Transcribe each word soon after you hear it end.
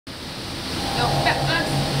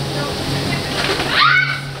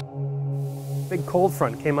big cold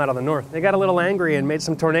front came out of the north. They got a little angry and made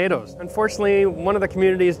some tornadoes. Unfortunately, one of the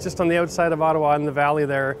communities just on the outside of Ottawa in the valley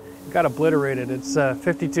there got obliterated. It's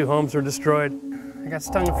 52 homes were destroyed. I got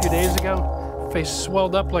stung a few days ago. Face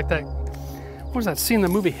swelled up like that. What was that scene in the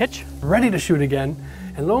movie Hitch? Ready to shoot again,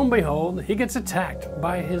 and lo and behold, he gets attacked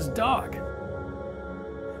by his dog.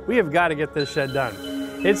 We have got to get this shed done.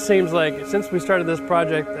 It seems like since we started this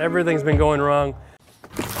project, everything's been going wrong.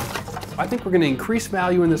 I think we're going to increase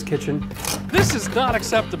value in this kitchen. This is not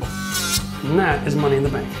acceptable. And that is money in the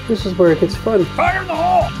bank. This is where it gets fun. Fire in the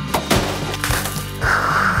hole!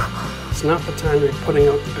 It's not the time they're putting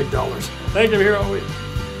out the big dollars. Thank you, hero.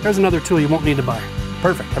 There's another tool you won't need to buy.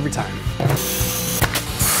 Perfect, every time.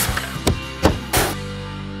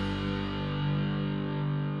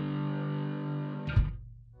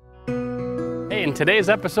 Hey, in today's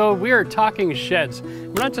episode, we are talking sheds.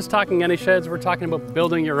 We're not just talking any sheds, we're talking about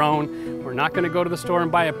building your own. We're not gonna go to the store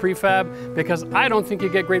and buy a prefab because I don't think you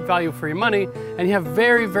get great value for your money and you have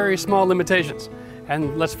very, very small limitations.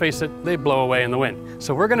 And let's face it, they blow away in the wind.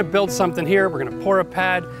 So we're gonna build something here, we're gonna pour a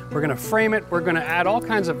pad, we're gonna frame it, we're gonna add all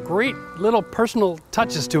kinds of great little personal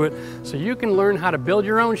touches to it so you can learn how to build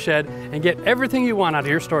your own shed and get everything you want out of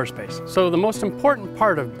your storage space. So the most important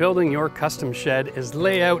part of building your custom shed is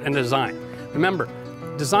layout and design. Remember,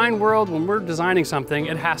 design world, when we're designing something,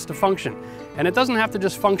 it has to function. And it doesn't have to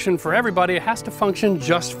just function for everybody, it has to function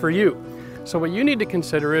just for you. So what you need to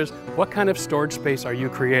consider is, what kind of storage space are you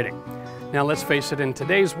creating? Now let's face it, in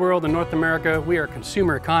today's world in North America, we are a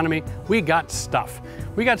consumer economy. We got stuff.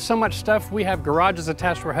 We got so much stuff, we have garages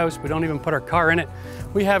attached to our house, we don't even put our car in it.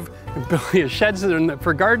 We have sheds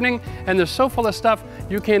for gardening, and they're so full of stuff,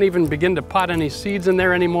 you can't even begin to pot any seeds in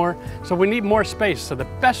there anymore. So we need more space. So the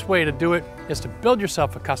best way to do it is to build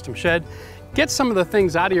yourself a custom shed. Get some of the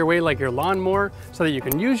things out of your way, like your lawnmower, so that you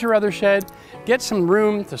can use your other shed. Get some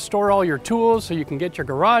room to store all your tools so you can get your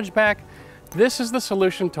garage back. This is the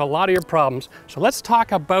solution to a lot of your problems. So let's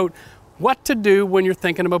talk about what to do when you're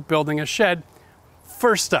thinking about building a shed.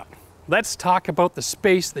 First up, let's talk about the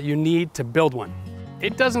space that you need to build one.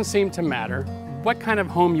 It doesn't seem to matter what kind of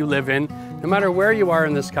home you live in, no matter where you are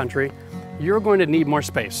in this country, you're going to need more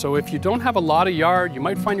space. So if you don't have a lot of yard, you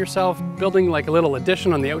might find yourself building like a little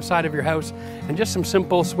addition on the outside of your house and just some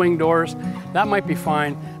simple swing doors. That might be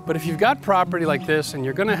fine. But if you've got property like this and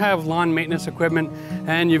you're gonna have lawn maintenance equipment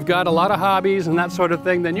and you've got a lot of hobbies and that sort of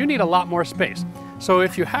thing, then you need a lot more space. So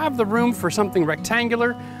if you have the room for something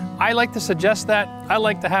rectangular, I like to suggest that. I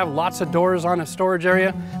like to have lots of doors on a storage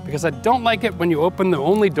area because I don't like it when you open the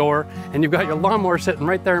only door and you've got your lawnmower sitting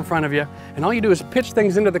right there in front of you and all you do is pitch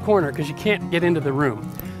things into the corner because you can't get into the room.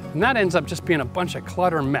 And that ends up just being a bunch of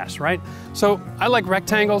clutter and mess, right? So I like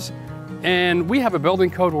rectangles, and we have a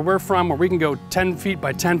building code where we're from where we can go 10 feet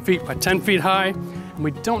by 10 feet by 10 feet high, and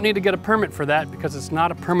we don't need to get a permit for that because it's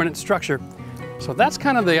not a permanent structure. So that's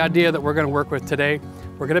kind of the idea that we're going to work with today.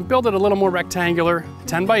 We're going to build it a little more rectangular,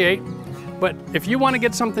 10 by 8, but if you want to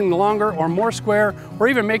get something longer or more square, or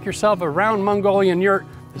even make yourself a round Mongolian yurt,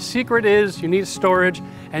 the secret is you need storage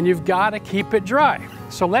and you've got to keep it dry.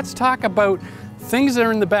 So let's talk about things that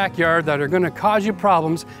are in the backyard that are going to cause you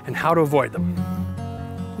problems and how to avoid them.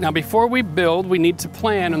 Now before we build, we need to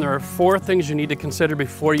plan, and there are 4 things you need to consider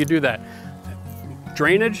before you do that.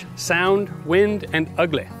 Drainage, sound, wind, and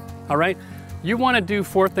ugly, all right? You want to do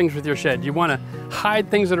 4 things with your shed. You want to hide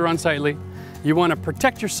things that are unsightly. You want to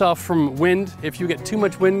protect yourself from wind if you get too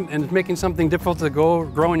much wind and it's making something difficult to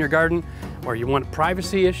grow in your garden, or you want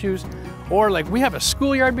privacy issues, or like we have a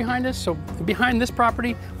schoolyard behind us, so behind this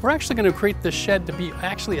property, we're actually going to create this shed to be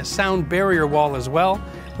actually a sound barrier wall as well,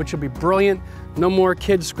 which will be brilliant. No more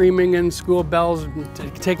kids screaming and school bells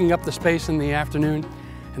taking up the space in the afternoon.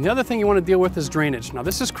 And the other thing you want to deal with is drainage. Now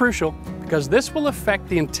this is crucial because this will affect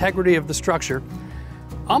the integrity of the structure.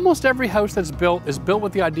 Almost every house that's built is built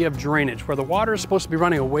with the idea of drainage, where the water is supposed to be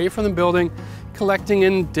running away from the building, collecting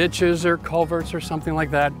in ditches or culverts or something like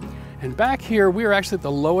that. And back here, we are actually at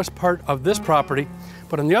the lowest part of this property,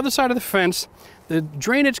 but on the other side of the fence, the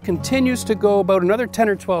drainage continues to go about another 10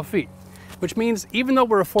 or 12 feet, which means even though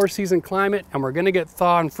we're a 4-season climate and we're gonna get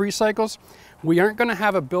thaw and freeze cycles, we aren't gonna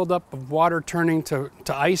have a buildup of water turning to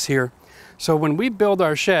ice here. So when we build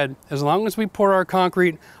our shed, as long as we pour our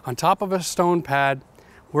concrete on top of a stone pad,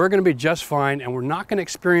 we're gonna be just fine, and we're not gonna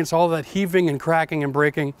experience all that heaving and cracking and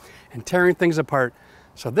breaking and tearing things apart.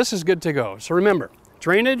 So this is good to go. So remember,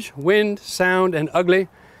 drainage, wind, sound, and ugly,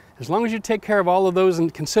 as long as you take care of all of those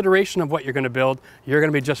in consideration of what you're gonna build, you're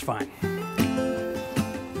gonna be just fine.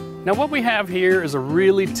 Now what we have here is a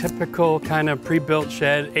really typical kind of pre-built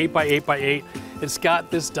shed, 8 by 8 by 8. It's got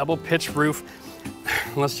this double pitch roof.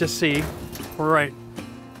 Let's just see, right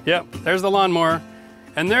Yep, there's the lawnmower.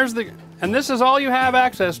 And this is all you have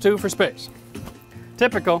access to for space.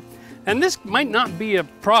 Typical. And this might not be a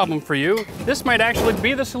problem for you. This might actually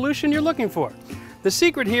be the solution you're looking for. The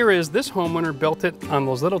secret here is this homeowner built it on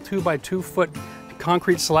those little 2x2 foot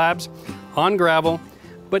concrete slabs on gravel.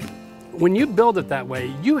 But when you build it that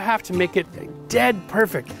way, you have to make it dead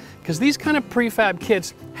perfect, because these kind of prefab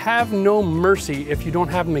kits have no mercy if you don't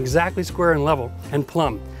have them exactly square and level and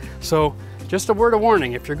plumb. So just a word of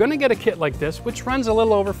warning, if you're gonna get a kit like this, which runs a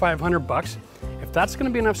little over 500 bucks, if that's gonna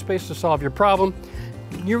be enough space to solve your problem,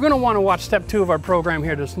 you're gonna wanna watch step 2 of our program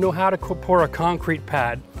here to know how to pour a concrete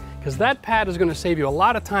pad, because that pad is gonna save you a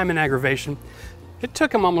lot of time and aggravation. It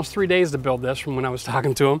took him almost 3 days to build this from when I was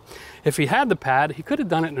talking to him. If he had the pad, he could have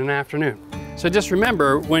done it in an afternoon. So just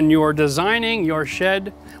remember, when you're designing your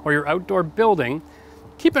shed or your outdoor building,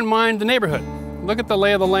 keep in mind the neighborhood. Look at the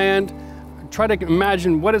lay of the land. Try to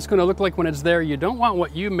imagine what it's going to look like when it's there. You don't want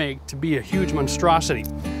what you make to be a huge monstrosity.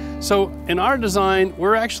 So in our design,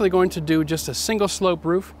 we're actually going to do just a single slope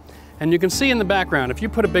roof. And you can see in the background, if you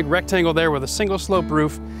put a big rectangle there with a single slope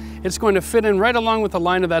roof, it's going to fit in right along with the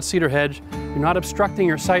line of that cedar hedge. You're not obstructing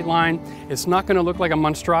your sight line. It's not going to look like a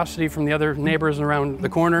monstrosity from the other neighbors around the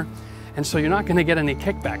corner. And so you're not going to get any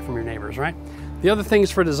kickback from your neighbors, right? The other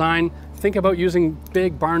things for design, think about using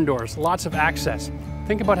big barn doors, lots of access.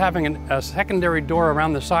 Think about having a secondary door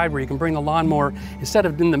around the side where you can bring the lawnmower, instead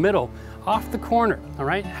of in the middle, off the corner, all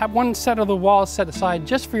right? Have one set of the walls set aside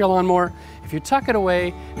just for your lawnmower. If you tuck it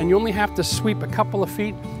away and you only have to sweep a couple of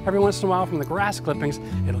feet every once in a while from the grass clippings,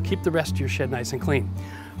 it'll keep the rest of your shed nice and clean.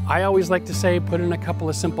 I always like to say, put in a couple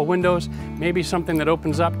of simple windows, maybe something that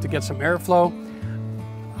opens up to get some airflow.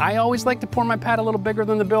 I always like to pour my pad a little bigger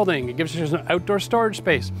than the building. It gives you an outdoor storage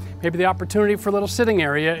space. Maybe the opportunity for a little sitting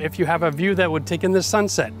area if you have a view that would take in the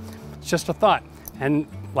sunset. It's just a thought. And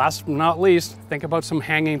last but not least, think about some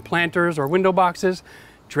hanging planters or window boxes.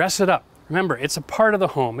 Dress it up. Remember, it's a part of the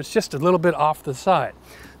home. It's just a little bit off the side.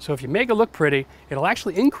 So if you make it look pretty, it'll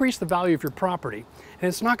actually increase the value of your property, and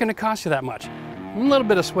it's not going to cost you that much. A little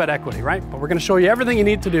bit of sweat equity, right? But we're going to show you everything you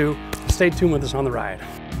need to do. Stay tuned with us on the ride.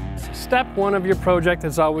 Step 1 of your project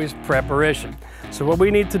is always preparation. So what we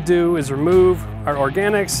need to do is remove our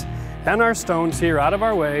organics and our stones here out of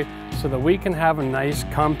our way so that we can have a nice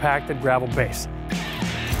compacted gravel base.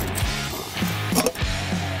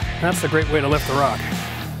 That's a great way to lift the rock.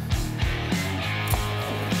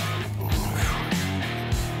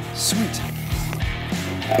 Sweet.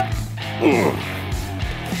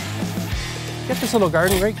 Get this little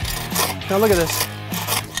garden rake. Now look at this.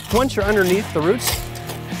 Once you're underneath the roots,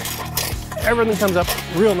 everything comes up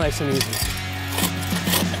real nice and easy.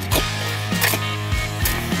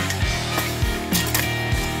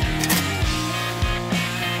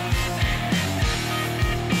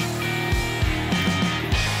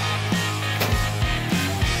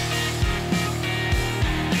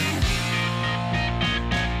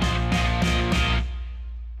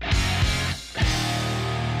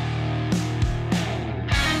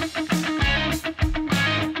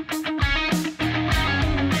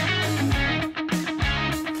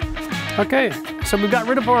 Okay, so we've got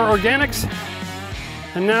rid of our organics,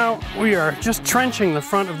 and now we are just trenching the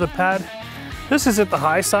front of the pad. This is at the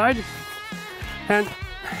high side, and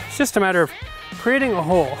it's just a matter of creating a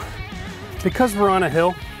hole. Because we're on a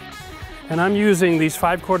hill, and I'm using these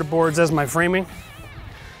 5/4 boards as my framing,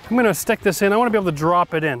 I'm gonna stick this in. I wanna be able to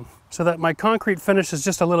drop it in so that my concrete finish is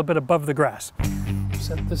just a little bit above the grass.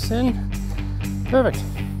 Set this in, perfect.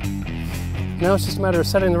 Now it's just a matter of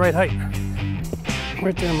setting the right height.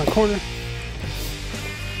 Right there in my corner.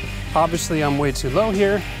 Obviously I'm way too low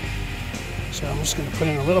here, so I'm just gonna put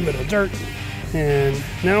in a little bit of dirt, and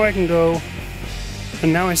now I can go,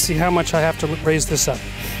 and now I see how much I have to raise this up.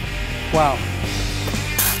 Wow.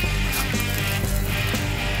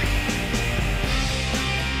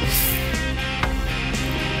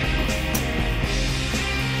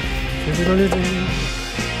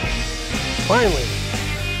 Finally.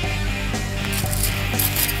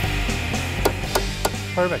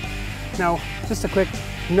 Perfect. Now, just a quick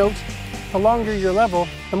note, the longer your level,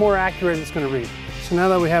 the more accurate it's going to read. So now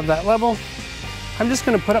that we have that level, I'm just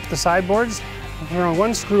going to put up the sideboards. We're on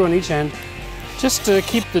one screw on each end, just to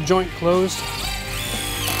keep the joint closed.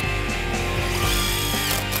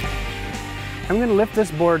 I'm going to lift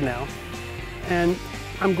this board now, and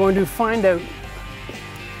I'm going to find out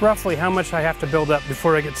roughly how much I have to build up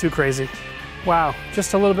before I get too crazy. Wow,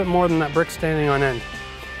 just a little bit more than that brick standing on end.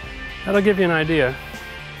 That'll give you an idea of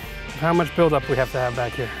how much buildup we have to have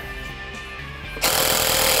back here.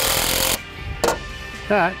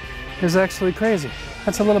 That is actually crazy.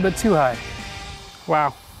 That's a little bit too high.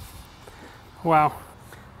 Wow. Wow.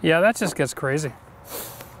 Yeah, that just gets crazy.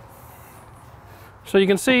 So you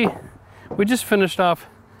can see, we just finished off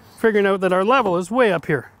figuring out that our level is way up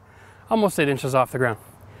here, almost 8 inches off the ground.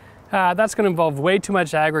 That's going to involve way too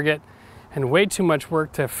much aggregate and way too much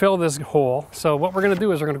work to fill this hole. So what we're going to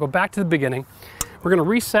do is we're going to go back to the beginning. We're going to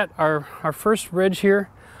reset our first ridge here,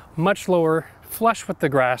 much lower, flush with the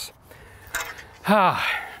grass.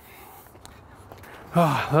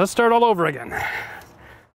 Let's start all over again.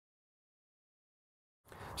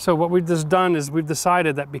 So what we've just done is we've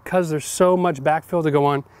decided that because there's so much backfill to go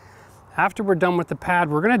on, after we're done with the pad,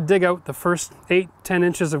 we're going to dig out the first 8-10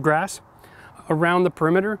 inches of grass around the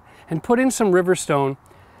perimeter and put in some river stone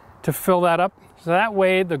to fill that up. So that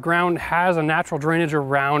way the ground has a natural drainage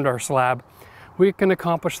around our slab. We can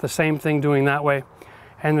accomplish the same thing doing that way.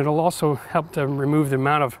 And it'll also help to remove the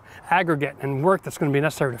amount of aggregate and work that's going to be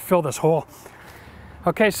necessary to fill this hole.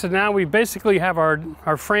 Okay, so now we basically have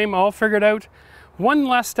our frame all figured out. One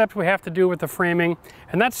last step we have to do with the framing,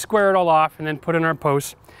 and that's square it all off and then put in our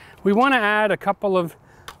posts. We want to add a couple of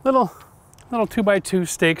little 2x2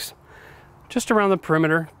 stakes just around the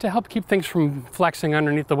perimeter to help keep things from flexing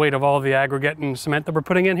underneath the weight of all of the aggregate and cement that we're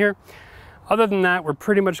putting in here. Other than that, we're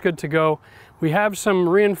pretty much good to go. We have some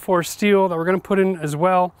reinforced steel that we're going to put in as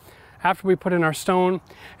well after we put in our stone,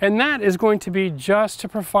 and that is going to be just to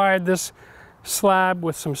provide this slab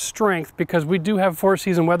with some strength, because we do have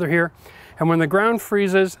 4-season weather here, and when the ground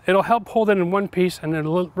freezes, it'll help hold it in one piece and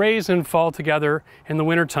it'll raise and fall together in the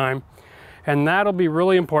winter time. And that'll be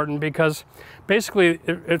really important because basically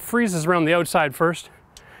it freezes around the outside first,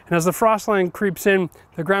 and as the frost line creeps in,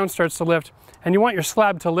 the ground starts to lift, and you want your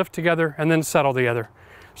slab to lift together and then settle together.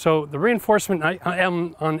 So the reinforcement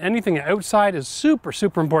on anything outside is super,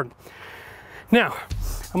 super important. Now,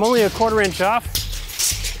 I'm only 1/4 inch off,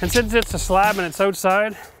 and since it's a slab and it's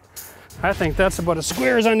outside, I think that's about as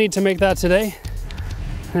square as I need to make that today.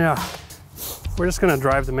 Yeah, we're just gonna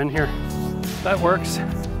drive them in here. That works.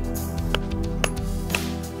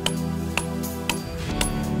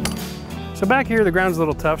 So back here, the ground's a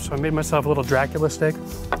little tough, so I made myself a little Dracula stake.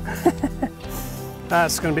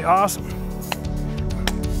 That's gonna be awesome.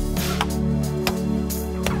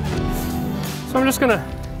 So I'm just gonna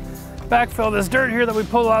backfill this dirt here that we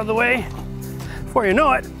pulled out of the way. Before you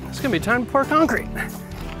know it, it's gonna be time to pour concrete.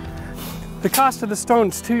 The cost of the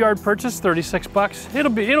stone's 2-yard purchase, 36 bucks.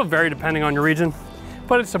 It'll vary depending on your region,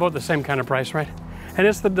 but it's about the same kind of price, right? And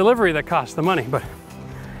it's the delivery that costs the money. But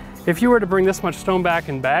if you were to bring this much stone back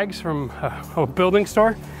in bags from a building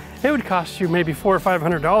store, it would cost you maybe $400 or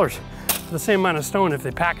 $500 for the same amount of stone if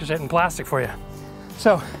they package it in plastic for you.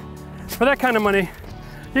 So for that kind of money,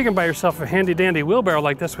 you can buy yourself a handy dandy wheelbarrow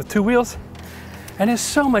like this with 2 wheels, and it's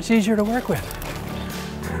so much easier to work with.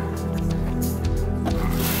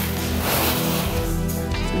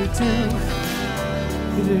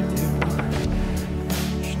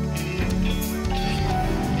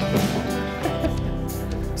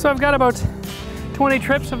 So I've got about 20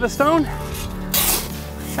 trips of the stone,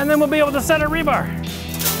 and then we'll be able to set a rebar.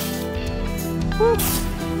 Woo.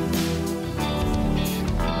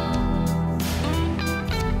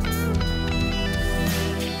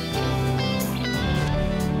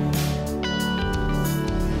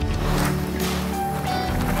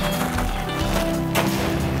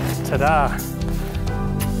 Ta-da.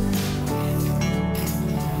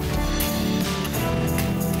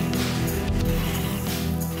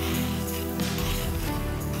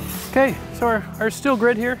 Okay, so our steel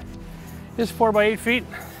grid here is 4 by 8 feet.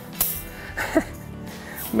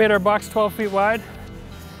 We made our box 12 feet wide.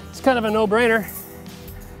 It's kind of a no-brainer.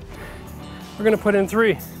 We're gonna put in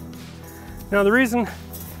 3. Now the reason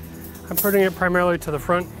I'm putting it primarily to the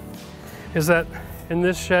front is that in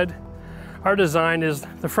this shed, our design is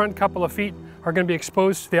the front couple of feet are going to be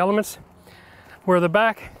exposed to the elements, where the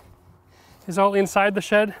back is all inside the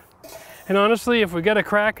shed. And honestly, if we get a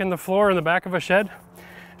crack in the floor in the back of a shed,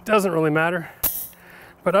 it doesn't really matter.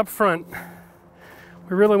 But up front,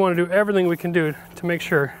 we really want to do everything we can do to make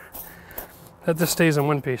sure that this stays in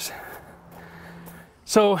one piece.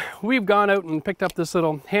 So we've gone out and picked up this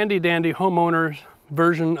little handy dandy homeowner's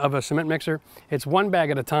version of a cement mixer. It's 1 bag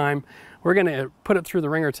at a time. We're going to put it through the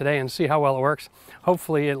ringer today and see how well it works.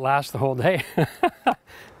 Hopefully it lasts the whole day.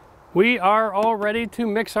 We are all ready to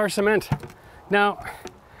mix our cement. Now,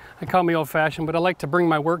 I call me old-fashioned, but I like to bring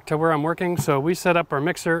my work to where I'm working. So we set up our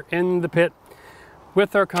mixer in the pit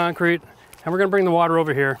with our concrete, and we're going to bring the water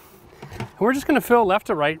over here. And we're just going to fill left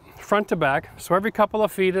to right, front to back, so every couple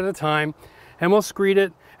of feet at a time, and we'll screed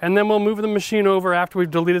it, and then we'll move the machine over after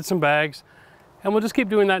we've deleted some bags. And we'll just keep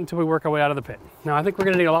doing that until we work our way out of the pit. Now, I think we're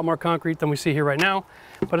gonna need a lot more concrete than we see here right now,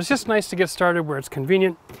 but it's just nice to get started where it's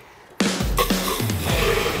convenient.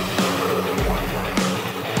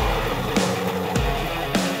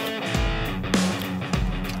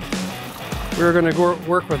 we're gonna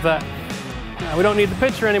work with that. Now, we don't need the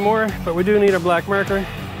picture anymore, but we do need a black marker.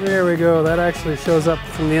 There we go, that actually shows up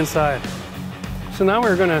from the inside. So now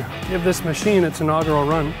we're gonna give this machine its inaugural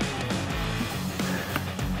run.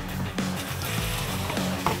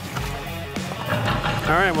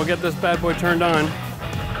 All right, we'll get this bad boy turned on.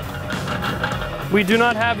 We do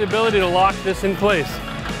not have the ability to lock this in place.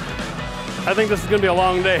 I think this is gonna be a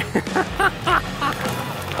long day.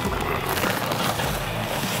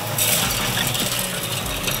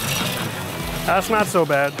 That's not so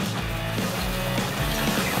bad.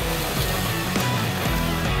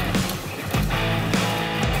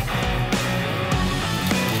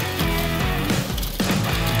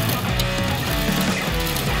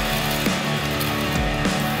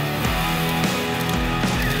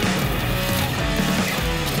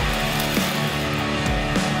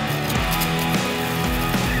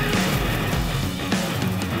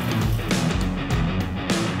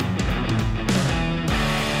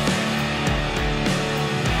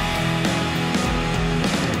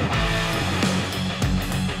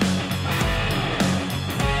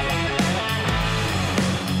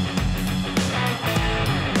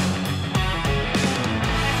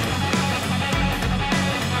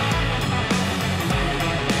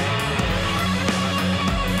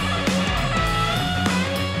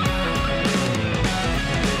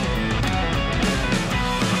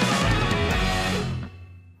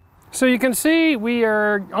 So you can see we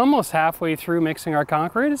are almost halfway through mixing our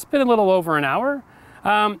concrete. It's been a little over an hour.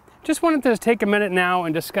 Just wanted to take a minute now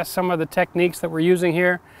and discuss some of the techniques that we're using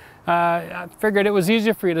here. I figured it was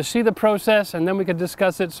easier for you to see the process and then we could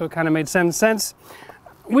discuss it, so it kind of made some sense.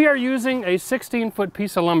 We are using a 16-foot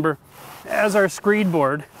piece of lumber as our screed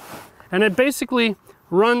board, and it basically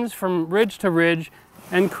runs from ridge to ridge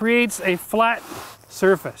and creates a flat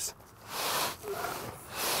surface.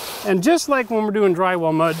 And just like when we're doing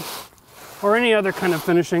drywall mud or any other kind of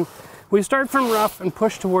finishing, we start from rough and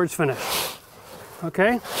push towards finish.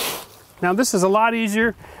 Okay? Now this is a lot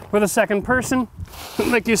easier with a second person,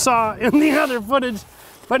 like you saw in the other footage,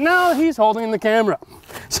 but now he's holding the camera.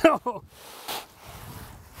 So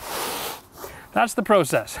that's the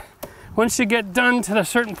process. Once you get done to a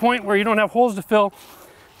certain point where you don't have holes to fill,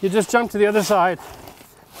 you just jump to the other side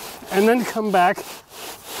and then come back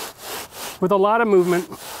with a lot of movement.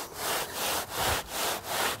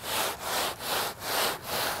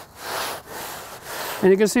 And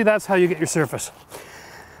you can see that's how you get your surface.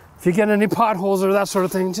 If you get any potholes or that sort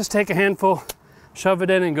of thing, just take a handful, shove it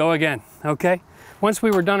in and go again, okay? Once we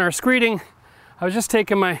were done our screeding, I was just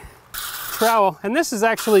taking my trowel, and this is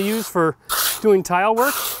actually used for doing tile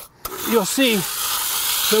work. You'll see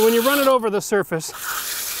that when you run it over the surface,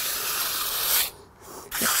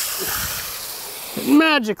 it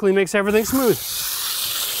magically makes everything smooth.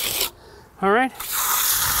 All right?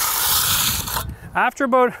 After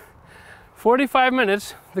about 45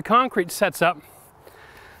 minutes, the concrete sets up,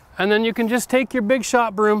 and then you can just take your big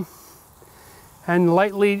shop broom and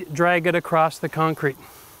lightly drag it across the concrete.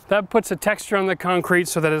 That puts a texture on the concrete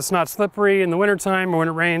so that it's not slippery in the wintertime or when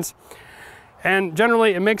it rains. And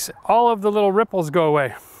generally it makes all of the little ripples go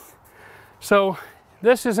away. So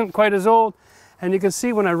this isn't quite as old, and you can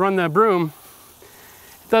see when I run the broom,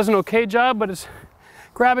 it does an okay job, but it's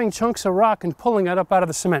grabbing chunks of rock and pulling it up out of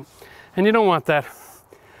the cement. And you don't want that.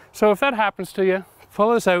 So if that happens to you,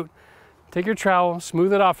 pull this out, take your trowel,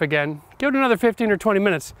 smooth it off again, give it another 15 or 20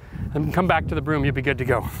 minutes, and come back to the broom, you'll be good to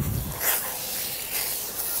go.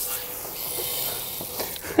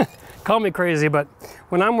 Call me crazy, but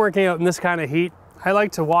when I'm working out in this kind of heat, I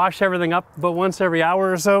like to wash everything up about once every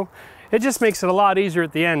hour or so. It just makes it a lot easier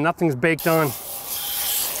at the end. Nothing's baked on.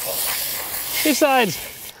 Besides,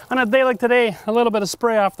 on a day like today, a little bit of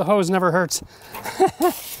spray off the hose never hurts.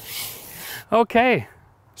 Okay.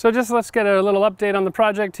 So just let's get a little update on the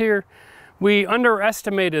project here. We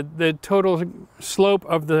underestimated the total slope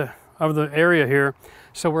of the area here,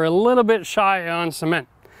 so we're a little bit shy on cement.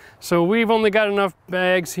 So we've only got enough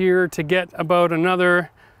bags here to get about another,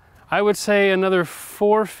 I would say another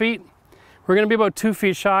 4 feet. We're gonna be about 2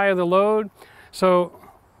 feet shy of the load. So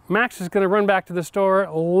Max is gonna run back to the store,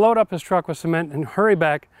 load up his truck with cement and hurry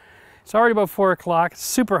back. It's already about 4 o'clock, it's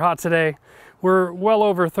super hot today. We're well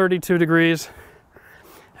over 32 degrees.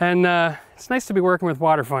 And it's nice to be working with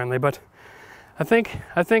water finally, but I think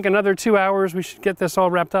another 2 hours we should get this all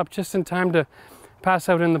wrapped up just in time to pass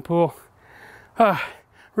out in the pool.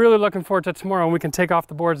 Really looking forward to tomorrow when we can take off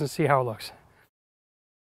the boards and see how it looks.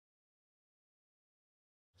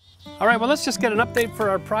 All right, well, let's just get an update for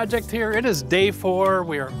our project here. It is day 4.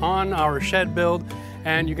 We are on our shed build,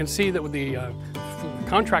 and you can see that with the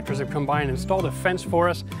contractors have come by and installed a fence for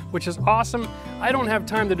us, which is awesome. I don't have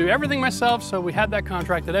time to do everything myself, so we had that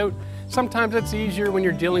contracted out. Sometimes it's easier when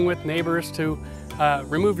you're dealing with neighbors to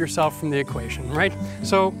remove yourself from the equation, right?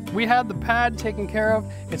 So we had the pad taken care of.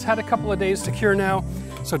 It's had a couple of days to cure now.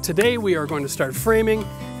 So today we are going to start framing,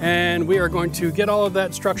 and we are going to get all of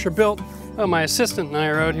that structure built. Oh, my assistant and I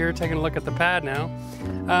are out here taking a look at the pad now.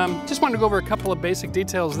 Just wanted to go over a couple of basic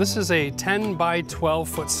details. This is a 10 by 12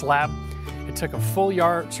 foot slab. It took a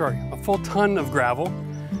full ton of gravel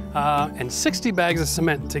and 60 bags of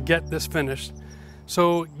cement to get this finished.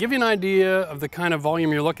 So give you an idea of the kind of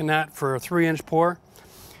volume you're looking at for a 3-inch pour.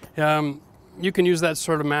 You can use that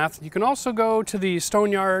sort of math. You can also go to the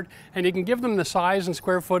stone yard and you can give them the size and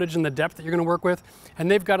square footage and the depth that you're going to work with,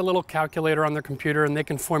 and they've got a little calculator on their computer and they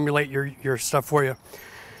can formulate your stuff for you.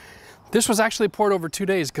 This was actually poured over 2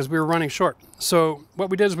 days because we were running short. So what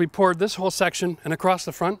we did is we poured this whole section and across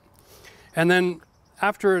the front, and then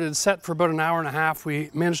after it had set for about an hour and a half, we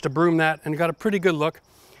managed to broom that and got a pretty good look.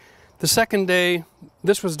 The second day,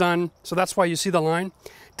 this was done, so that's why you see the line.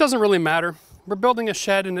 It doesn't really matter. We're building a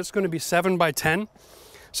shed and it's going to be 7 by 10.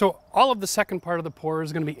 So all of the second part of the pour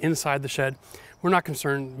is going to be inside the shed. We're not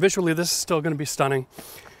concerned. Visually, this is still going to be stunning.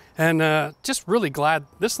 And just really glad.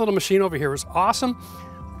 This little machine over here was awesome.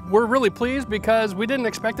 We're really pleased because we didn't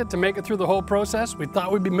expect it to make it through the whole process. We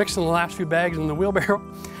thought we'd be mixing the last few bags in the wheelbarrow,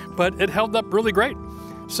 but it held up really great.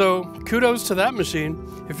 So kudos to that machine.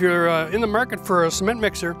 If you're in the market for a cement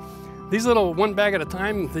mixer, these little 1 bag at a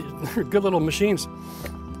time, they're good little machines.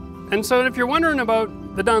 And so if you're wondering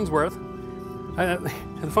about the Dunsworth,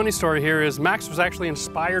 the funny story here is Max was actually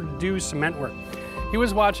inspired to do cement work. He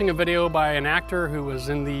was watching a video by an actor who was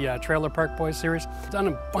in the Trailer Park Boys series, done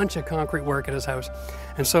a bunch of concrete work at his house.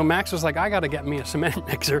 And so Max was like, I gotta get me a cement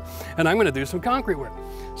mixer and I'm gonna do some concrete work.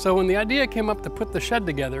 So when the idea came up to put the shed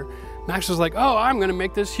together, Max was like, oh, I'm gonna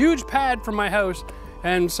make this huge pad for my house.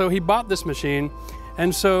 And so he bought this machine.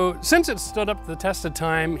 And so since it stood up to the test of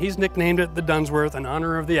time, he's nicknamed it the Dunsworth in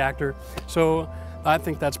honor of the actor. So I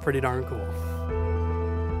think that's pretty darn cool.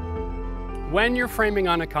 When you're framing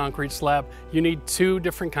on a concrete slab, you need 2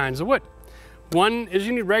 different kinds of wood. One is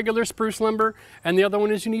you need regular spruce lumber, and the other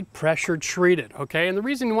one is you need pressure treated, okay? And the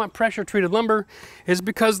reason you want pressure treated lumber is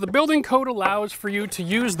because the building code allows for you to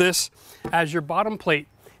use this as your bottom plate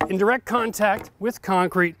in direct contact with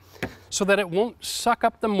concrete so that it won't suck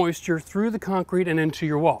up the moisture through the concrete and into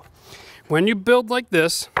your wall. When you build like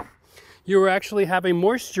this, you actually have a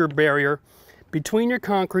moisture barrier between your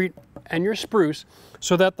concrete and your spruce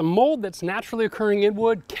so that the mold that's naturally occurring in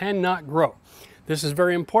wood cannot grow. This is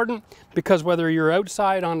very important because whether you're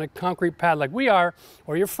outside on a concrete pad like we are,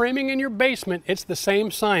 or you're framing in your basement, it's the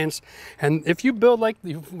same science. And if you build like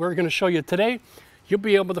we're going to show you today, you'll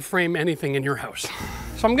be able to frame anything in your house.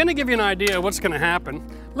 So I'm going to give you an idea of what's going to happen.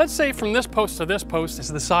 Let's say from this post to this post is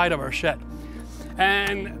the side of our shed.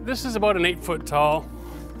 And this is about an 8 foot tall.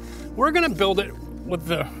 We're going to build it with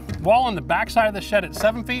the wall on the back side of the shed at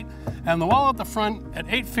 7 feet and the wall at the front at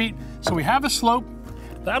 8 feet. So we have a slope.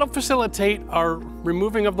 That'll facilitate our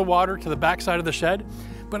removing of the water to the back side of the shed,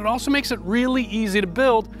 but it also makes it really easy to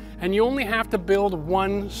build, and you only have to build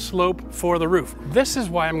 1 slope for the roof. This is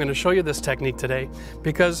why I'm going to show you this technique today,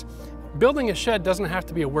 because building a shed doesn't have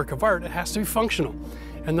to be a work of art, it has to be functional.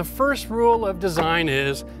 And the first rule of design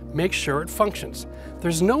is make sure it functions.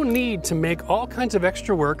 There's no need to make all kinds of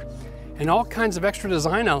extra work and all kinds of extra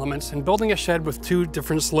design elements in building a shed with 2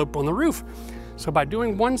 different slopes on the roof. So by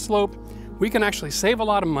doing 1 slope, we can actually save a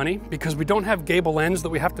lot of money because we don't have gable ends that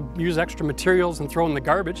we have to use extra materials and throw in the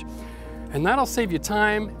garbage. And that'll save you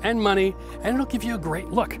time and money, and it'll give you a great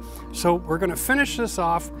look. So we're gonna finish this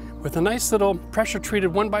off with a nice little pressure treated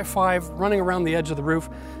 1x5 running around the edge of the roof.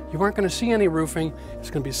 You aren't gonna see any roofing. It's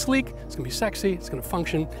gonna be sleek, it's gonna be sexy, it's gonna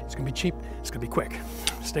function, it's gonna be cheap, it's gonna be quick.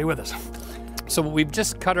 Stay with us. So we've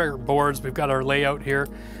just cut our boards, we've got our layout here.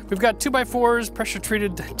 We've got 2x4s, pressure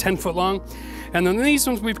treated, 10 foot long. And then these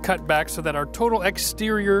ones we've cut back so that our total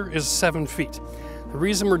exterior is 7 feet. The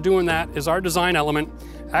reason we're doing that is our design element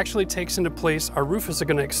actually takes into place, our roof is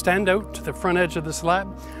gonna extend out to the front edge of the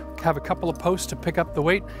slab, have a couple of posts to pick up the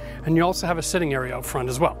weight, and you also have a sitting area out front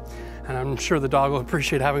as well. And I'm sure the dog will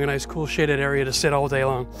appreciate having a nice cool shaded area to sit all day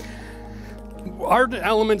long. Our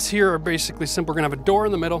elements here are basically simple. We're gonna have a door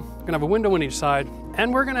in the middle, we're gonna have a window on each side,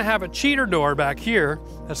 and we're gonna have a cheater door back here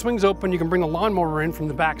that swings open. You can bring the lawnmower in from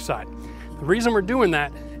the back side. The reason we're doing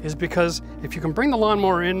that is because if you can bring the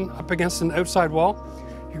lawnmower in up against an outside wall,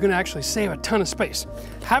 you're gonna actually save a ton of space.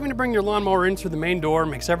 Having to bring your lawnmower in through the main door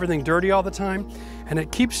makes everything dirty all the time, and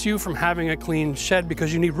it keeps you from having a clean shed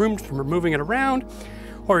because you need room from moving it around,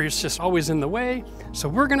 or it's just always in the way. So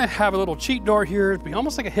we're gonna have a little cheat door here, it'll be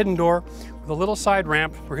almost like a hidden door with a little side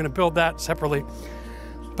ramp. We're gonna build that separately.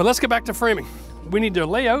 But let's get back to framing. We need to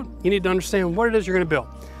lay out, you need to understand what it is you're gonna build.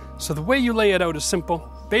 So the way you lay it out is simple.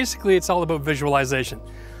 Basically, it's all about visualization.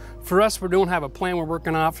 For us, we don't have a plan we're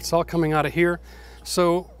working off. It's all coming out of here.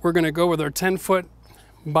 So we're gonna go with our 10 foot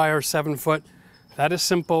by our 7 foot. That is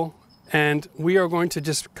simple. And we are going to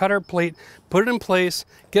just cut our plate, put it in place,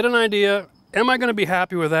 get an idea. Am I gonna be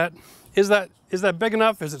happy with that? Is that big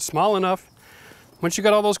enough? Is it small enough? Once you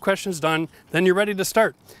got all those questions done, then you're ready to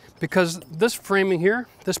start. Because this framing here,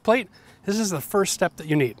 this plate, this is the first step that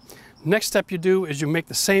you need. Next step you do is you make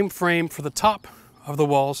the same frame for the top of the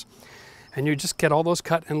walls, and you just get all those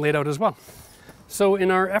cut and laid out as well. So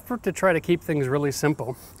in our effort to try to keep things really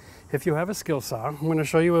simple, if you have a skill saw, I'm going to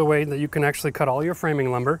show you a way that you can actually cut all your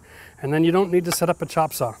framing lumber, and then you don't need to set up a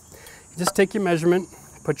chop saw. You just take your measurement,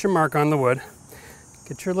 put your mark on the wood,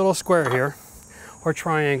 get your little square here, or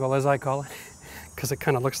triangle as I call it, because it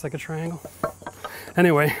kind of looks like a triangle.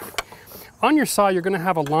 Anyway, on your saw you're going to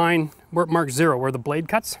have a line where it marks 0, where the blade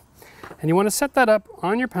cuts. And you want to set that up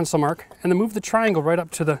on your pencil mark and then move the triangle right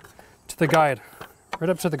up to the guide, right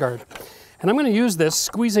up to the guard. And I'm going to use this,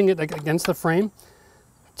 squeezing it against the frame,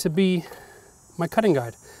 to be my cutting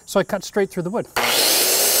guide. So I cut straight through the wood.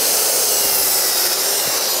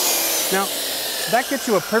 Now, that gets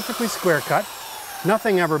you a perfectly square cut.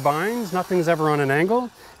 Nothing ever binds, nothing's ever on an angle,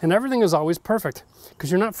 and everything is always perfect because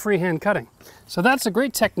you're not freehand cutting. So that's a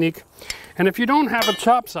great technique. And if you don't have a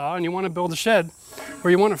chop saw and you want to build a shed,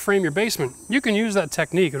 or you want to frame your basement, you can use that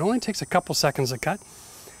technique. It only takes a couple seconds to cut,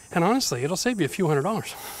 and honestly, it'll save you a few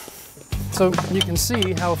 $100s. So you can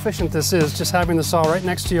see how efficient this is, just having the saw right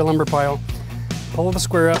next to your lumber pile. Pull the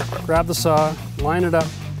square up, grab the saw, line it up,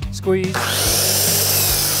 squeeze.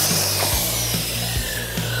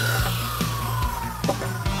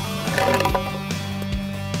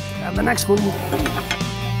 Grab the next one.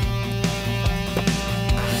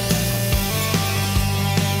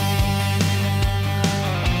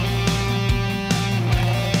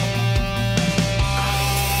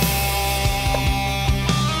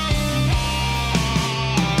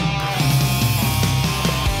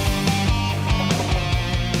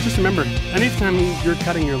 Remember, anytime you're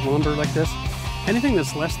cutting your lumber like this, anything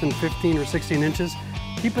that's less than 15 or 16 inches,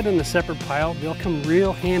 keep it in a separate pile. They'll come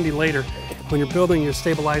real handy later when you're building your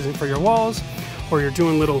stabilizing for your walls, or you're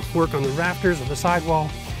doing little work on the rafters or the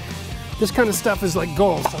sidewall. This kind of stuff is like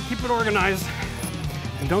gold, so keep it organized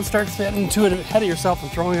and don't start getting too ahead of yourself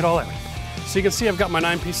and throwing it all out. So you can see I've got my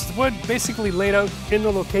 9 pieces of wood basically laid out in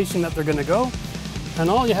the location that they're gonna go. And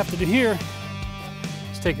all you have to do here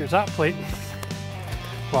is take your top plate,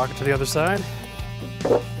 walk it to the other side,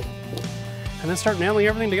 and then start nailing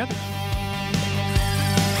everything together.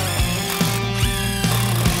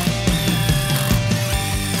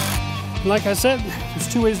 And like I said, there's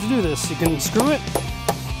 2 ways to do this. You can screw it,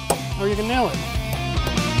 or you can nail it.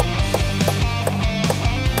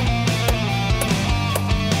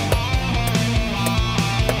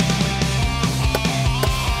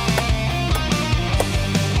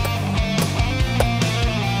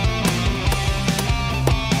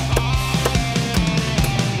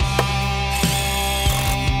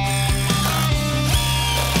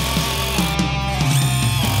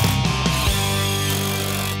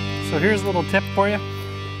 So here's a little tip for you.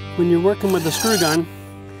 When you're working with the screw gun,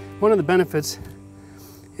 one of the benefits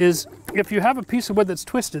is if you have a piece of wood that's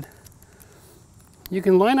twisted, you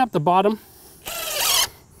can line up the bottom,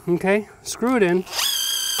 okay, screw it in,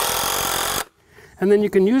 and then you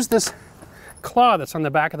can use this claw that's on the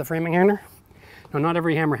back of the framing hammer. Now, not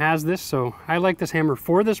every hammer has this, so I like this hammer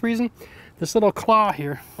for this reason. This little claw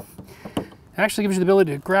here actually gives you the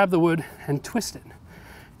ability to grab the wood and twist it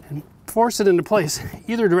and force it into place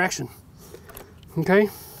either direction, okay?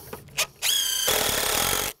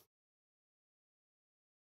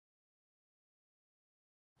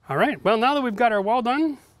 All right, well, now that we've got our wall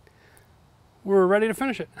done, we're ready to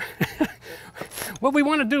finish it. What we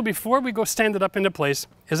want to do before we go stand it up into place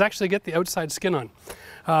is actually get the outside skin on.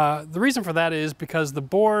 The reason for that is because the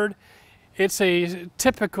board, it's a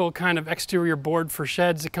typical kind of exterior board for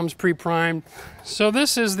sheds. It comes pre-primed. So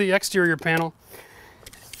this is the exterior panel.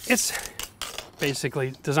 It's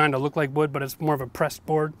basically designed to look like wood, but it's more of a pressed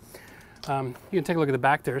board. You can take a look at the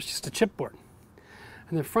back there. It's just a chipboard.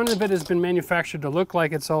 And the front of it has been manufactured to look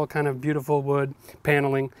like it's all kind of beautiful wood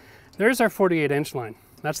paneling. There's our 48-inch line.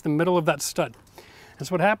 That's the middle of that stud. And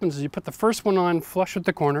so what happens is you put the first one on flush with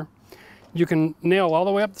the corner. You can nail all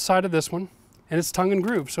the way up the side of this one, and it's tongue and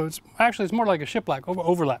groove. So it's more like a shiplap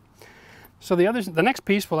overlap. So the next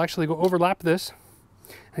piece will actually go overlap this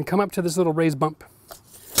and come up to this little raised bump.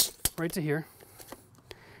 right to here.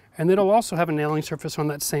 And it'll also have a nailing surface on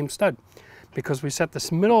that same stud because we set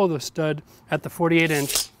this middle of the stud at the 48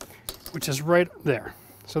 inch, which is right there.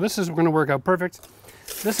 So this is going to work out perfect.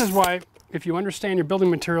 This is why, if you understand your building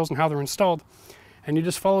materials and how they're installed, and you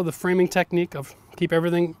just follow the framing technique of keep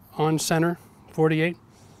everything on center, 48,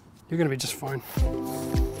 you're going to be just fine.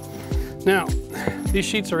 Now, these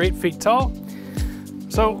sheets are 8 feet tall,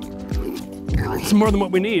 so it's more than what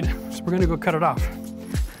we need. So we're going to go cut it off.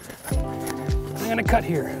 I'm going to cut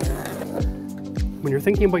here. When you're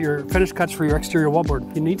thinking about your finish cuts for your exterior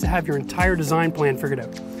wallboard, you need to have your entire design plan figured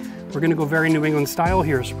out. We're going to go very New England style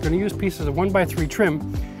here, so we're going to use pieces of 1x3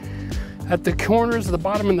 trim at the corners, the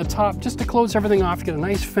bottom and the top, just to close everything off, get a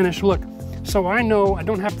nice finished look. So I know I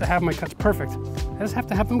don't have to have my cuts perfect. I just have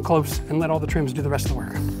to have them close and let all the trims do the rest of the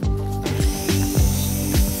work.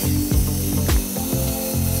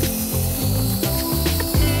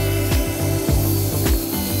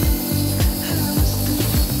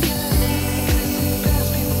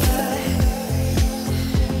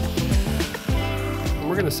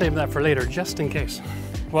 We're going to save that for later, just in case.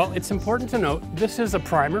 Well, it's important to note, this is a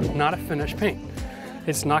primer, not a finished paint.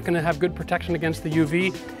 It's not going to have good protection against the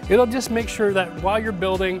UV. It'll just make sure that while you're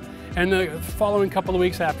building and the following couple of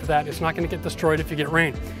weeks after that, it's not going to get destroyed if you get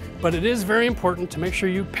rain. But it is very important to make sure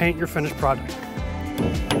you paint your finished product.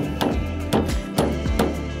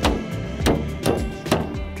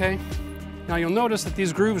 Okay, now you'll notice that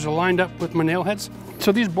these grooves are lined up with my nail heads.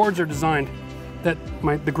 So these boards are designed that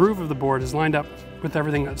the groove of the board is lined up with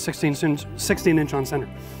everything at 16 inch on center.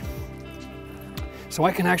 So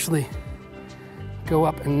I can actually go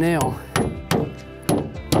up and nail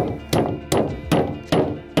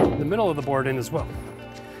the middle of the board in as well,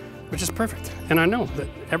 which is perfect. And I know that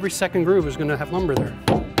every second groove is going to have lumber there.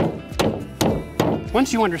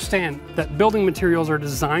 Once you understand that building materials are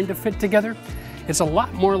designed to fit together, it's a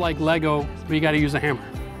lot more like Lego where you got to use a hammer.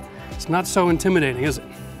 It's not so intimidating, is it?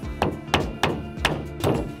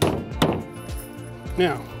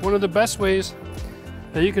 Now, one of the best ways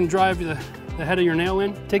that you can drive the head of your nail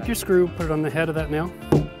in, take your screw, put it on the head of that nail,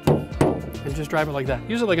 and just drive it like that.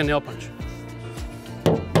 Use it like a nail punch.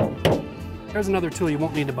 There's another tool you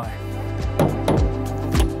won't need to buy.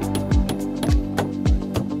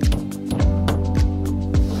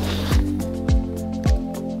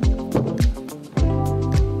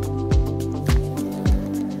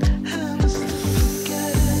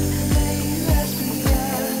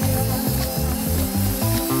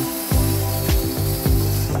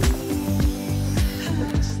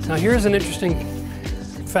 Now here's an interesting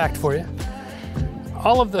fact for you.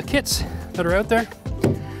 All of the kits that are out there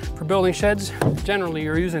for building sheds, generally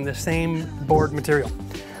you're using the same board material.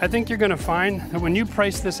 I think you're going to find that when you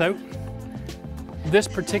price this out, this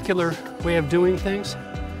particular way of doing things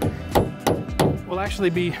will actually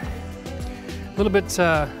be a little bit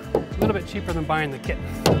cheaper than buying the kit.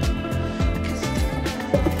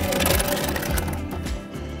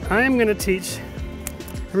 I am going to teach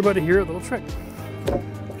everybody here a little trick.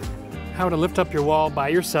 How to lift up your wall by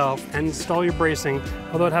yourself and install your bracing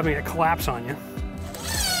without having it collapse on you.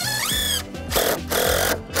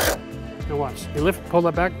 Now watch, you pull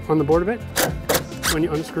that back on the board a bit. When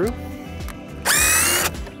you unscrew,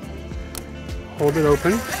 hold it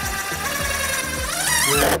open.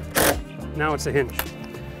 Now it's a hinge.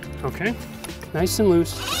 Okay, nice and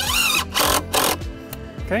loose.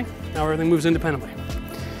 Okay, now everything moves independently.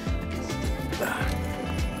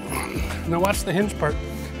 Now watch the hinge part.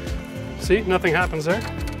 See, nothing happens there.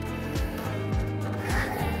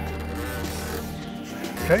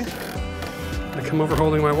 Okay, I come over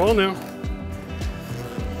holding my wall now.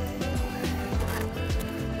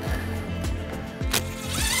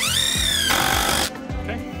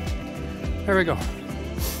 Okay, there we go.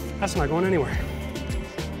 That's not going anywhere.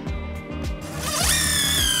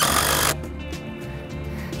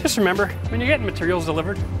 Just remember, when you're getting materials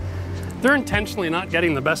delivered, they're intentionally not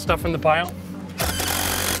getting the best stuff in the pile.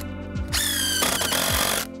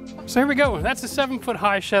 So here we go, that's a 7-foot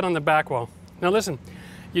high shed on the back wall. Now listen,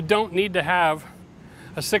 you don't need to have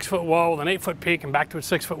a 6-foot wall with an 8-foot peak and back to a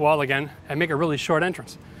 6-foot wall again and make a really short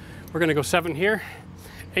entrance. We're gonna go 7 here,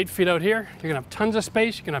 8 feet out here. You're gonna have tons of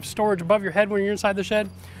space. You can have storage above your head when you're inside the shed.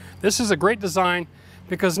 This is a great design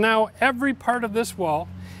because now every part of this wall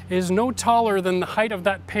is no taller than the height of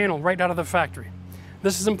that panel right out of the factory.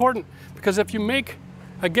 This is important because if you make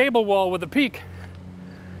a gable wall with a peak,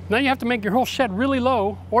 now you have to make your whole shed really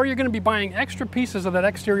low, or you're going to be buying extra pieces of that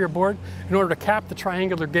exterior board in order to cap the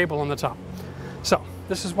triangular gable on the top. So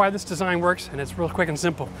this is why this design works, and it's real quick and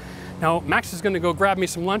simple. Now Max is going to go grab me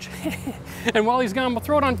some lunch, and while he's gone, we'll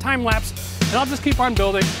throw it on time lapse, and I'll just keep on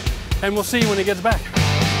building, and we'll see you when he gets back.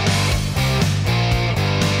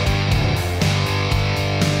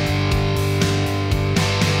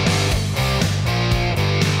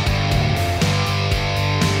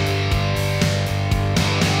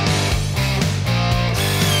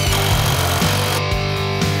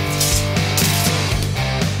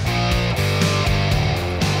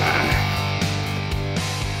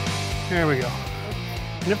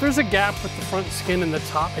 And if there's a gap with the front skin and the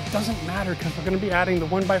top, it doesn't matter because we're going to be adding the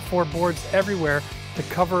 1x4 boards everywhere to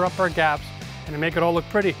cover up our gaps and to make it all look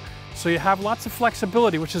pretty. So you have lots of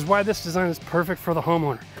flexibility, which is why this design is perfect for the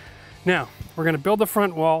homeowner. Now, we're going to build the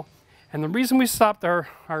front wall. And the reason we stopped our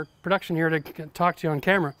production here to talk to you on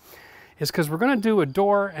camera is because we're going to do a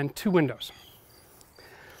door and 2 windows.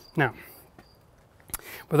 Now,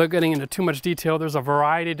 without getting into too much detail, there's a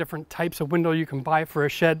variety of different types of window you can buy for a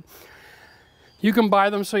shed. You can buy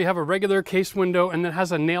them so you have a regular cased window and that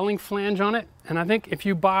has a nailing flange on it. And I think if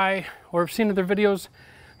you buy, or have seen other videos,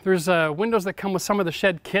 there's windows that come with some of the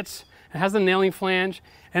shed kits. It has the nailing flange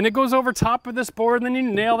and it goes over top of this board, and then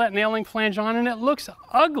you nail that nailing flange on and it looks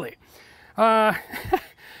ugly. What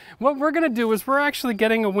we're gonna do is we're actually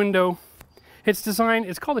getting a window. It's designed,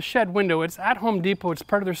 it's called a shed window. It's at Home Depot. It's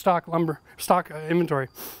part of their stock inventory.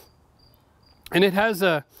 And it has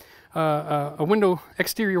a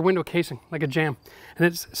exterior window casing, like a jamb, and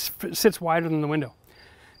it sits wider than the window.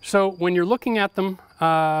 So when you're looking at them,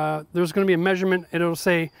 there's going to be a measurement. It'll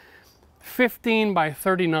say 15 by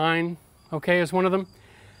 39, okay, is one of them.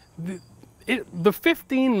 The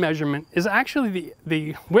 15 measurement is actually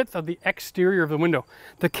the width of the exterior of the window.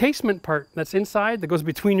 The casement part that's inside, that goes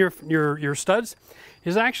between your studs,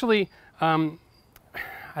 is actually, I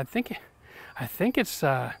think it's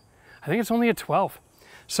only a 12.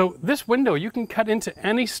 So this window, you can cut into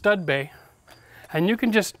any stud bay, and you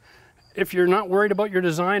can just, if you're not worried about your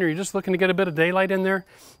design or you're just looking to get a bit of daylight in there,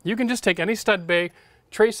 you can just take any stud bay,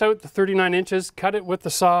 trace out the 39 inches, cut it with the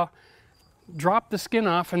saw, drop the skin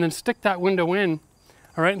off, and then stick that window in,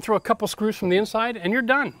 all right, and throw a couple screws from the inside, and you're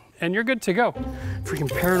done, and you're good to go. Freaking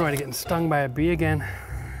paranoid of getting stung by a bee again.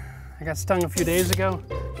 I got stung a few days ago.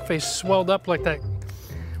 Face swelled up like that.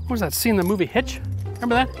 What was that scene in the movie Hitch?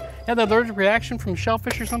 Remember that? Had that allergic reaction from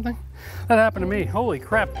shellfish or something? That happened to me. Holy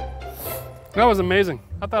crap. That was amazing.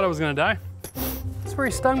 I thought I was gonna die. That's where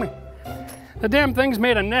he stung me. The damn thing's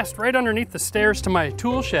made a nest right underneath the stairs to my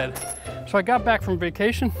tool shed. So I got back from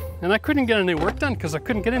vacation and I couldn't get any work done because I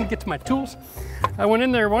couldn't get in to get to my tools. I went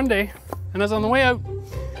in there one day and as on the way out,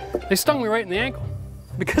 they stung me right in the ankle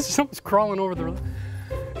because something's crawling over the,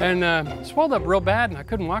 and swelled up real bad and I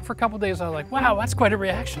couldn't walk for a couple days. I was like, wow, that's quite a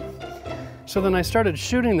reaction. So then I started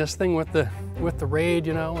shooting this thing with the Raid,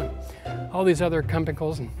 you know, and all these other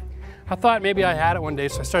chemicals. And I thought maybe I had it one day,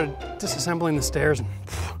 so I started disassembling the stairs and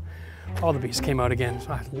all the bees came out again.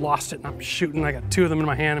 So I lost it and I'm shooting. I got 2 of them in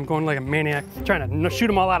my hand. I'm going like a maniac, trying to shoot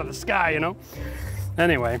them all out of the sky, you know.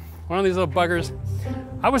 Anyway, one of these little buggers,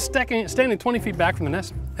 I was standing 20 feet back from the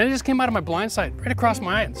nest and it just came out of my blind side, right across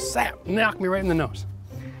my eye and zap, knocked me right in the nose.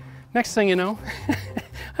 Next thing you know,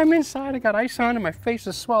 I'm inside, I got ice on and my face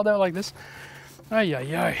is swelled out like this. Ay,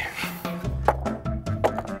 ay, ay.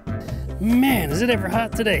 Man, is it ever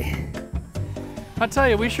hot today. I tell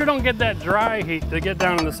you, we sure don't get that dry heat that get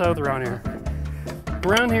down in the south around here.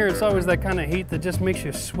 Around here, it's always that kind of heat that just makes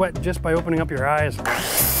you sweat just by opening up your eyes.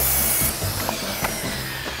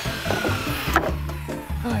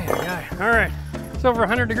 Ay, ay, ay. All right, it's over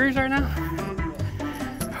 100 degrees right now.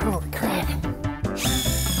 Holy crap.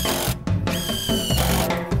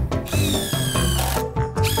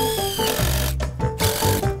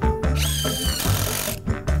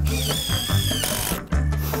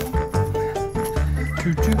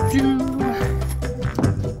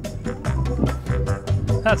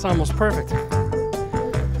 That's almost perfect.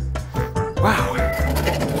 Wow.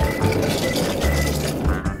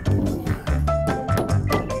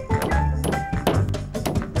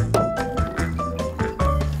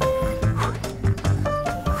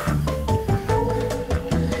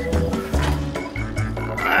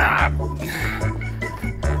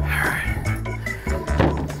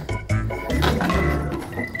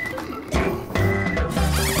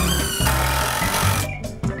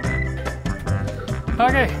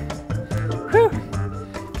 Okay, whew.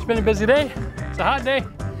 It's been a busy day. It's a hot day,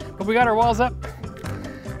 but we got our walls up.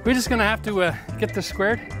 We're just gonna have to get this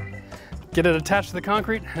squared, get it attached to the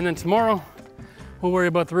concrete, and then tomorrow we'll worry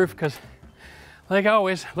about the roof because, like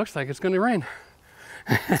always, looks like it's gonna rain.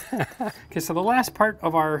 Okay, so the last part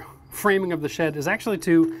of our framing of the shed is actually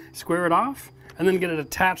to square it off and then get it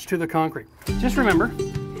attached to the concrete. Just remember,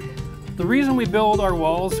 the reason we build our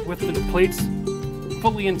walls with the plates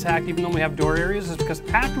fully intact, even though we have door areas, is because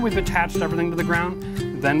after we've attached everything to the ground,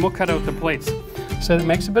 then we'll cut out the plates. So it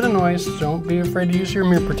makes a bit of noise. Don't be afraid to use your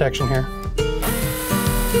mirror protection here.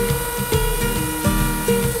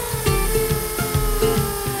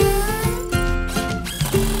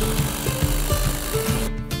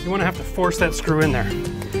 You want to have to force that screw in there.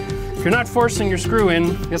 If you're not forcing your screw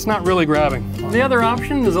in, it's not really grabbing. The other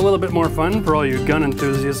option is a little bit more fun for all you gun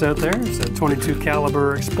enthusiasts out there. It's a 22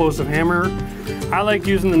 caliber explosive hammer. I like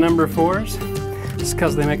using the number 4s. It's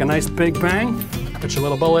because they make a nice big bang. Put your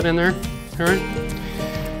little bullet in there, all right?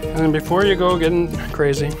 And then before you go getting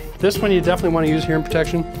crazy, this one you definitely want to use hearing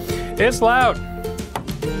protection. It's loud.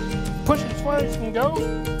 Push it as far as you can go,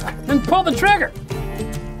 and pull the trigger.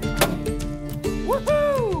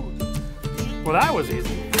 Woohoo! Well, that was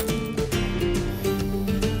easy.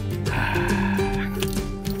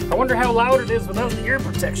 I wonder how loud it is without the ear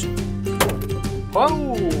protection.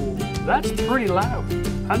 Whoa, that's pretty loud.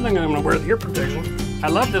 I think I'm gonna wear the ear protection. I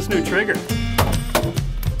love this new trigger.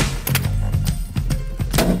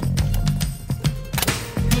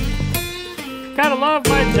 Gotta love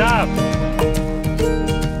my job.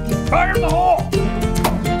 Fire in the hole!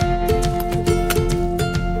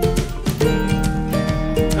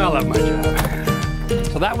 I love my job.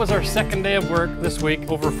 So that was our second day of work this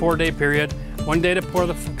week over a 4-day period. 1 day to pour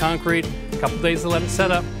the concrete, a couple days to let it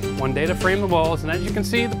set up, 1 day to frame the walls, and as you can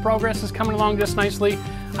see, the progress is coming along just nicely.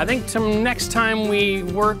 I think next time we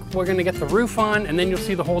work, we're gonna get the roof on, and then you'll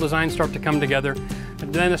see the whole design start to come together.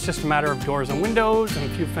 And then it's just a matter of doors and windows and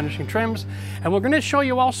a few finishing trims. And we're gonna show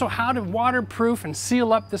you also how to waterproof and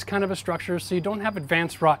seal up this kind of a structure so you don't have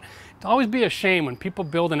advanced rot. It'll always be a shame when people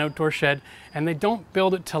build an outdoor shed and they don't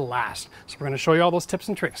build it to last. So we're gonna show you all those tips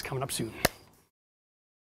and tricks coming up soon.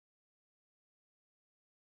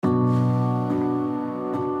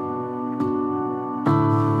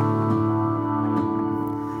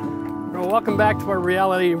 Welcome back to our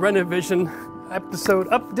reality Renovision episode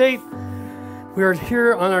update. We are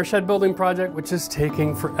here on our shed building project, which is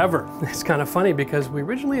taking forever. It's kind of funny because we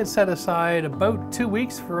originally had set aside about 2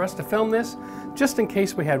 weeks for us to film this, just in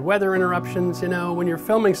case we had weather interruptions. You know, when you're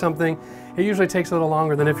filming something, it usually takes a little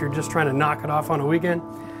longer than if you're just trying to knock it off on a weekend.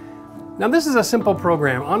 Now this is a simple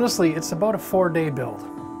program. Honestly, it's about a 4-day build.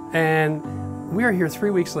 And we are here 3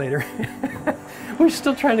 weeks later. We're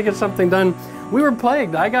still trying to get something done. We were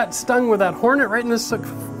plagued. I got stung with that hornet right in the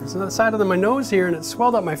side of my nose here, and it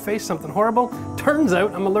swelled up my face, something horrible. Turns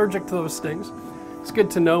out I'm allergic to those stings. It's good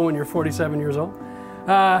to know when you're 47 years old.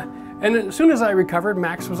 And as soon as I recovered,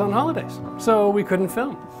 Max was on holidays, so we couldn't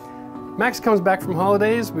film. Max comes back from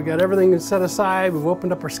holidays, we got everything set aside, we've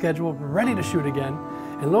opened up our schedule, we're ready to shoot again,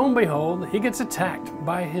 and lo and behold, he gets attacked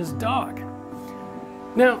by his dog.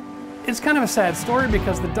 Now, it's kind of a sad story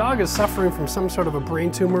because the dog is suffering from some sort of a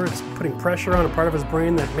brain tumor. It's putting pressure on a part of his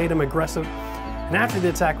brain that made him aggressive. And after the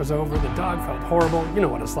attack was over, the dog felt horrible. You know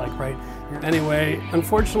what it's like, right? Anyway,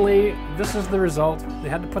 unfortunately, this is the result. They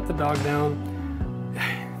had to put the dog down.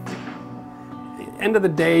 End of the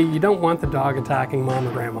day, you don't want the dog attacking mom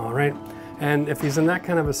or grandma, right? And if he's in that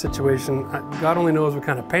kind of a situation, God only knows what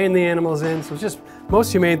kind of pain the animal's in. So it's just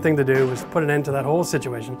most humane thing to do is put an end to that whole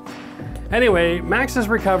situation. Anyway, Max is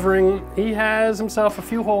recovering. He has himself a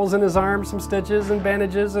few holes in his arm, some stitches and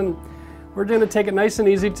bandages, and we're gonna take it nice and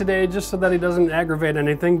easy today just so that he doesn't aggravate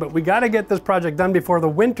anything, but we gotta get this project done before the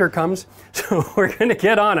winter comes, so we're gonna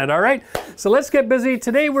get on it, all right? So let's get busy.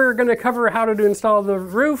 Today we're gonna cover how to install the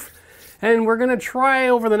roof, and we're gonna try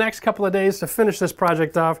over the next couple of days to finish this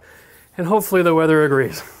project off, and hopefully the weather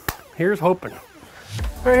agrees. Here's hoping. All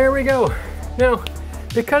right, here we go. Now,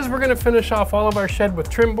 because we're gonna finish off all of our shed with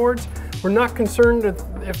trim boards, we're not concerned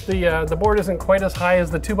if the board isn't quite as high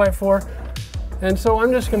as the 2x4. And so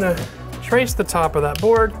I'm just gonna trace the top of that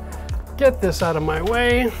board, get this out of my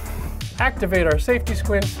way, activate our safety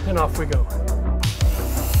squint, and off we go.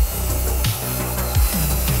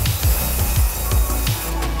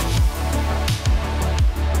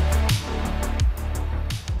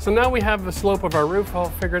 So now we have the slope of our roof all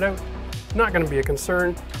figured out. Not gonna be a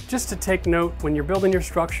concern. Just to take note, when you're building your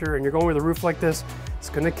structure and you're going with a roof like this, it's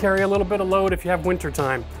gonna carry a little bit of load if you have winter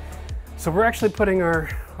time. So we're actually putting our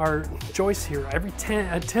joists here every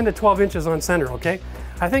 10 to 12 inches on center, okay?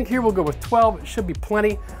 I think here we'll go with 12, it should be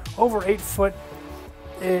plenty. Over 8 foot,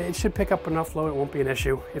 it should pick up enough load, it won't be an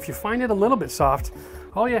issue. If you find it a little bit soft,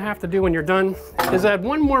 all you have to do when you're done is add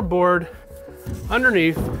one more board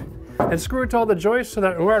underneath and screw it to all the joists so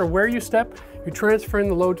that no matter where you step, you're transferring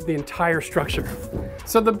the load to the entire structure.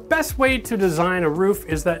 So the best way to design a roof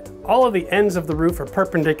is that all of the ends of the roof are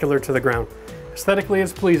perpendicular to the ground. Aesthetically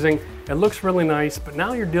it's pleasing, it looks really nice, but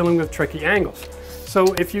now you're dealing with tricky angles. So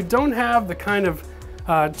if you don't have the kind of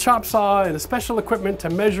chop saw and the special equipment to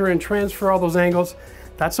measure and transfer all those angles,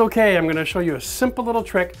 that's okay. I'm gonna show you a simple little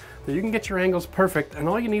trick that you can get your angles perfect, and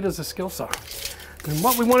all you need is a skill saw. And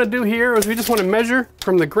what we wanna do here is we just wanna measure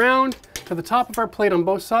from the ground to the top of our plate on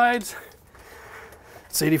both sides.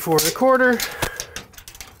 It's 84 1/4.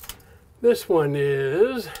 This one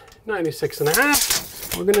is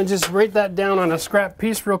 96.5. We're gonna just write that down on a scrap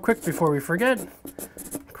piece real quick before we forget.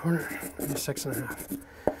 Corner, 96.5.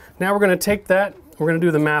 Now we're gonna take that, we're gonna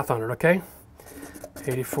do the math on it, okay?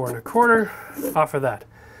 84.25 off of that.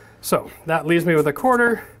 So that leaves me with a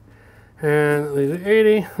quarter, and that leaves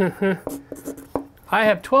 80. I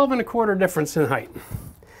have 12.25 difference in height.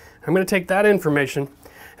 I'm gonna take that information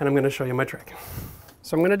and I'm gonna show you my trick.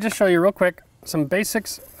 So I'm gonna just show you real quick some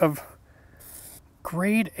basics of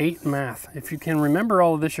grade 8 math. If you can remember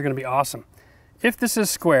all of this, you're gonna be awesome. If this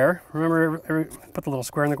is square, remember, put the little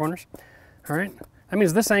square in the corners, all right? That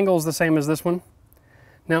means this angle is the same as this one.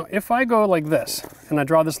 Now, if I go like this, and I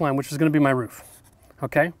draw this line, which is gonna be my roof,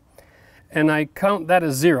 okay? And I count that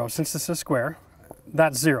as 0, since this is square,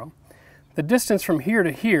 that's 0. The distance from here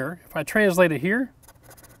to here, if I translate it here,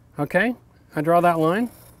 okay, I draw that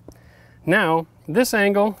line. Now, this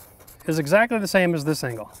angle is exactly the same as this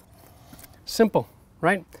angle. Simple,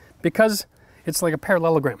 right? Because it's like a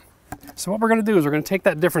parallelogram. So what we're gonna do is we're gonna take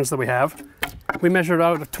that difference that we have. We measured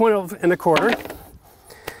out 12.25,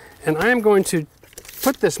 and I am going to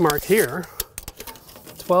put this mark here,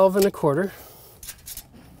 12.25.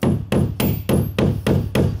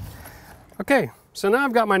 Okay, so now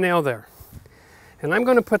I've got my nail there. And I'm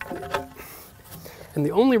gonna put, and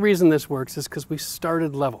the only reason this works is because we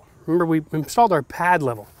started level. Remember, we installed our pad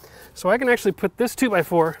level. So I can actually put this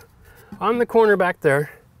 2x4 on the corner back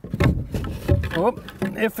there,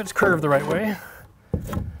 if it's curved the right way.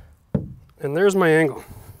 And there's my angle.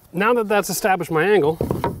 Now that that's established my angle,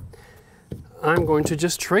 I'm going to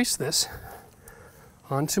just trace this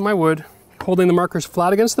onto my wood, holding the markers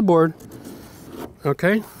flat against the board.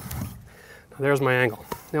 Okay, now there's my angle.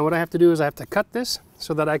 Now what I have to do is I have to cut this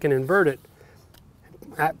so that I can invert it,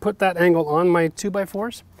 put that angle on my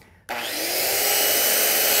 2x4s.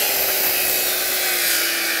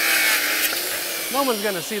 No one's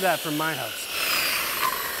gonna see that from my house.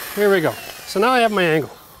 Here we go. So now I have my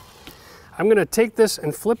angle. I'm gonna take this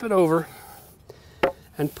and flip it over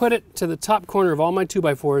and put it to the top corner of all my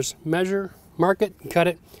 2x4s, measure, mark it, and cut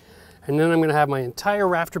it, and then I'm gonna have my entire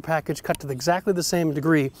rafter package cut to exactly the same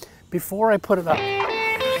degree before I put it up.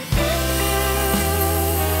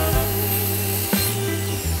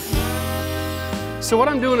 So what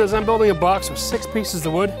I'm doing is I'm building a box with 6 pieces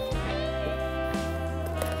of wood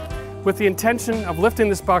with the intention of lifting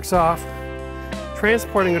this box off,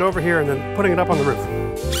 transporting it over here, and then putting it up on the roof.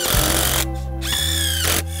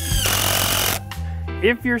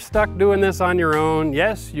 If you're stuck doing this on your own,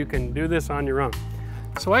 yes, you can do this on your own.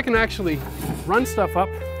 So I can actually run stuff up,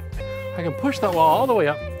 I can push that wall all the way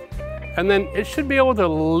up, and then it should be able to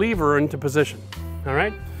lever into position, all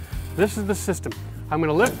right? This is the system. I'm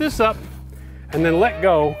gonna lift this up and then let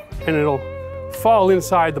go, and it'll fall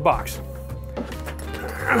inside the box.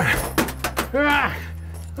 All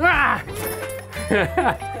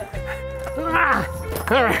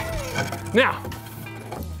right, now,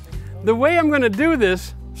 the way I'm gonna do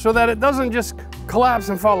this so that it doesn't just collapse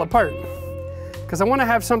and fall apart, because I wanna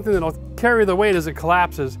have something that'll carry the weight as it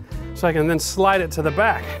collapses so I can then slide it to the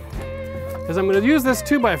back. Because I'm gonna use this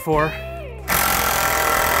 2x4.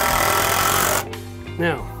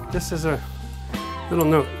 Now, this is a little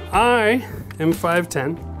note. I am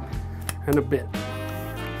 5'10" and a bit.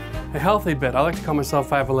 A healthy bit. I like to call myself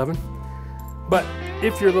 5'11". But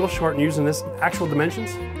if you're a little short and using this actual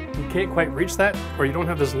dimensions, you can't quite reach that, or you don't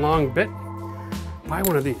have this long bit, buy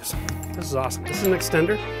one of these. This is awesome. This is an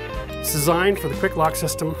extender. It's designed for the quick lock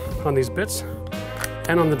system on these bits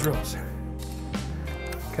and on the drills.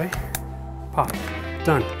 Okay, pop,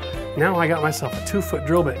 done. Now I got myself a 2-foot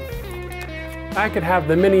drill bit. I could have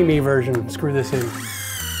the mini-me version and screw this in.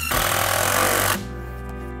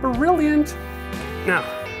 Brilliant. Now,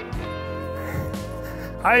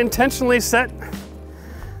 I intentionally set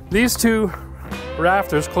these 2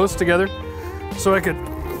 rafters close together so I could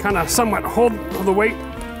kind of somewhat hold the weight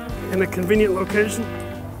in a convenient location.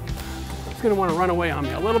 It's gonna want to run away on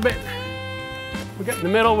me a little bit. We get in the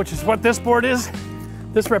middle, which is what this board is.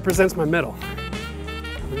 This represents my middle.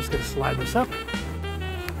 I'm just gonna slide this up.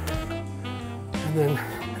 And then,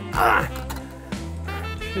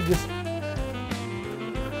 should just,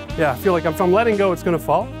 yeah, I feel like if I'm letting go, it's gonna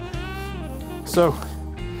fall. So,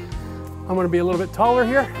 I'm gonna be a little bit taller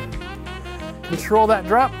here. Control that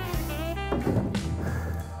drop.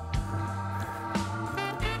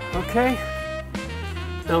 Okay.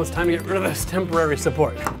 Now it's time to get rid of this temporary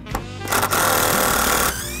support.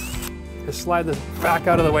 Just slide this back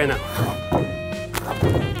out of the way now.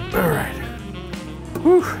 All right.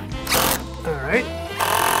 Whew. All right.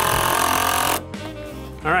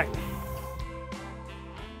 All right.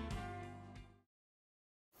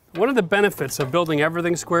 one of the benefits of building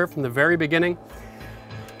everything square from the very beginning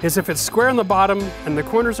is if it's square on the bottom and the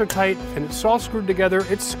corners are tight and it's all screwed together,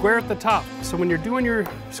 it's square at the top. So when you're doing your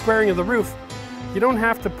squaring of the roof, you don't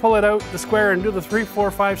have to pull it out the square and do the 3,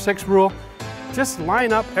 4, 5, 6 rule. Just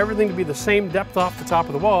line up everything to be the same depth off the top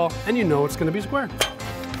of the wall and you know it's going to be square.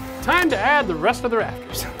 Time to add the rest of the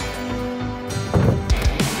rafters.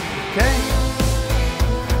 Okay.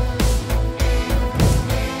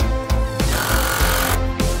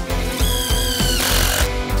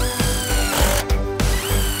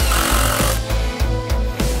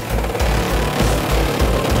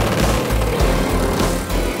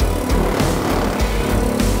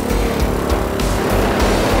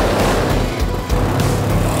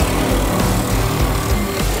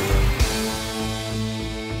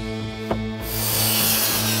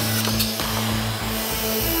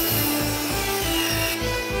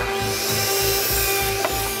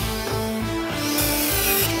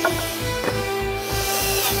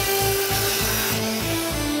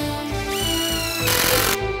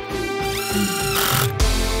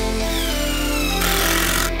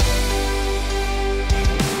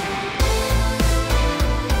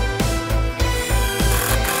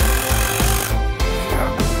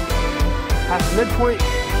 Midpoint.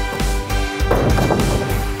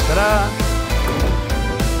 Ta-da!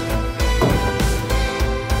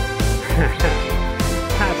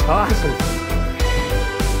 That's awesome.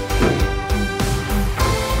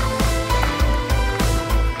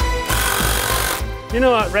 You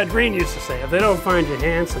know what Red Green used to say, if they don't find you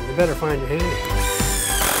handsome, they better find you handy.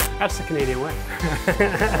 That's the Canadian way.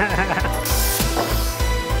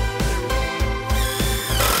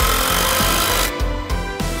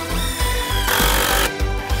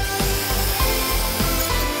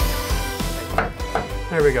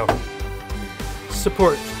 There we go.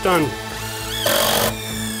 Support, done.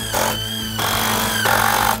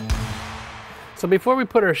 So before we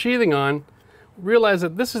put our sheathing on, realize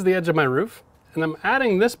that this is the edge of my roof, and I'm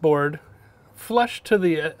adding this board flush to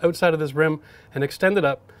the outside of this rim and extend it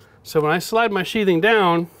up. So when I slide my sheathing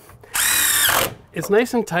down, it's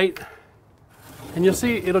nice and tight, and you'll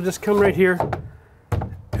see it'll just come right here,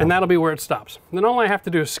 and that'll be where it stops. Then all I have to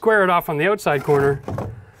do is square it off on the outside corner,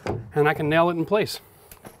 and I can nail it in place.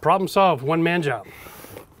 Problem solved, one-man job.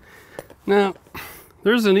 Now,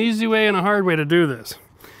 there's an easy way and a hard way to do this.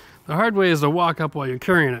 The hard way is to walk up while you're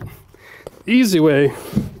carrying it. The easy way,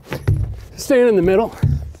 stand in the middle,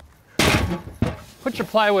 put your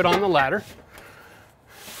plywood on the ladder,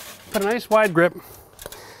 put a nice wide grip,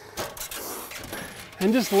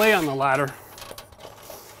 and just lay on the ladder.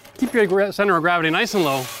 Keep your center of gravity nice and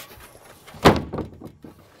low.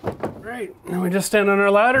 Right, now we just stand on our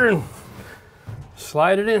ladder and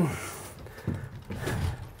slide it in.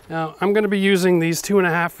 Now I'm going to be using these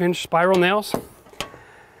 2.5-inch spiral nails.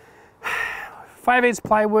 5/8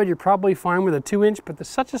 plywood, you're probably fine with a 2-inch, but there's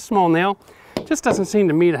such a small nail, it just doesn't seem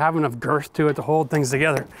to me to have enough girth to it to hold things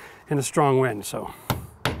together in a strong wind. So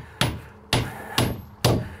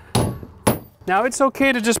now it's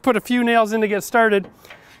okay to just put a few nails in to get started.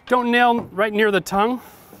 Don't nail right near the tongue,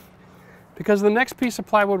 because the next piece of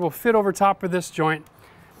plywood will fit over top of this joint,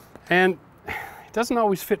 and it doesn't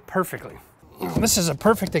always fit perfectly. This is a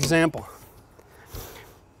perfect example.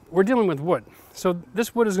 We're dealing with wood, so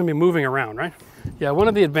this wood is going to be moving around, right? Yeah, one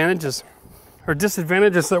of the advantages or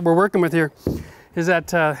disadvantages that we're working with here is that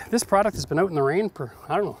this product has been out in the rain for,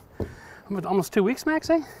 I don't know, almost 2 weeks, Max,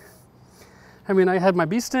 eh? I mean, I had my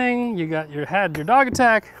bee sting, you had your dog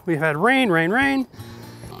attack, we've had rain, rain, rain.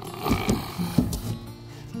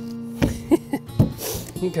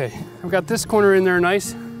 Okay, I've got this corner in there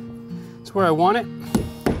nice. It's where I want it.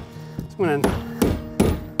 So I'm gonna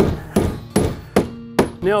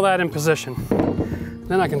nail that in position.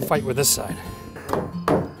 Then I can fight with this side.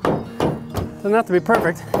 Doesn't have to be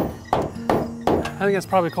perfect. I think that's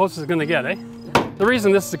probably close as it's gonna get, eh? The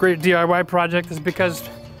reason this is a great DIY project is because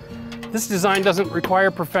this design doesn't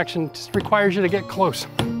require perfection, it just requires you to get close.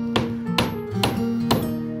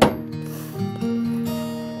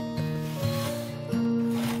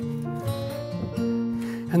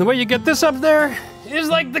 And the way you get this up there is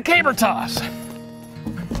like the caber toss.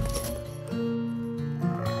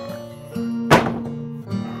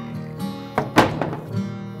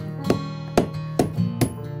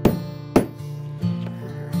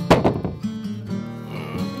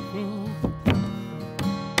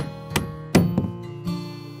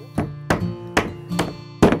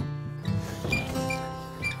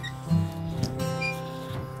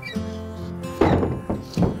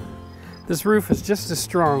 This roof is just as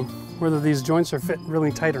strong whether these joints are fit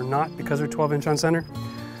really tight or not because they're 12-inch on center.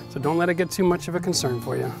 So don't let it get too much of a concern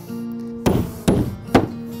for you.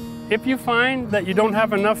 if you find that you don't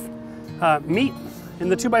have enough meat in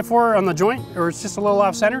the 2x4 on the joint, or it's just a little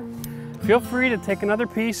off center, feel free to take another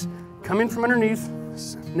piece, come in from underneath,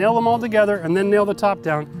 nail them all together, and then nail the top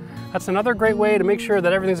down. That's another great way to make sure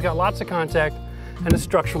that everything's got lots of contact and is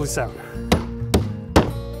structurally sound.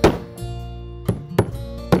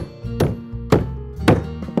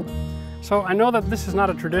 So I know that this is not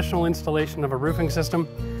a traditional installation of a roofing system.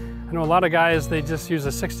 I know a lot of guys, they just use a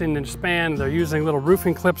 16-inch span. They're using little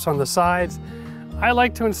roofing clips on the sides. I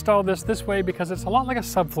like to install this way because it's a lot like a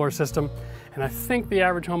subfloor system, and I think the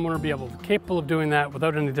average homeowner will be capable of doing that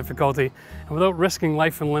without any difficulty and without risking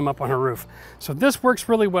life and limb up on her roof. So this works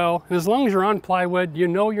really well, and as long as you're on plywood, you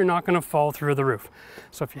know you're not going to fall through the roof.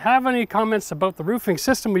 So if you have any comments about the roofing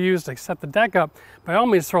system we used to set the deck up, by all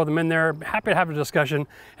means throw them in there. Happy to have a discussion.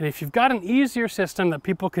 And if you've got an easier system that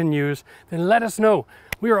people can use, then let us know.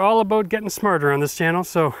 We are all about getting smarter on this channel,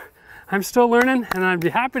 so I'm still learning, and I'd be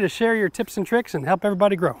happy to share your tips and tricks and help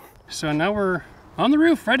everybody grow. So now we're on the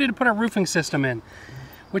roof, ready to put our roofing system in,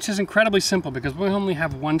 which is incredibly simple because we only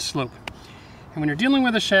have one slope. And when you're dealing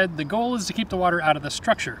with a shed, the goal is to keep the water out of the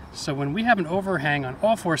structure. So when we have an overhang on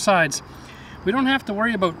all four sides, we don't have to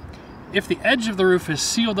worry about if the edge of the roof is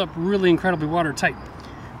sealed up really incredibly watertight.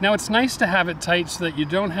 Now it's nice to have it tight so that you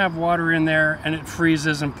don't have water in there and it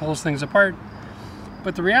freezes and pulls things apart.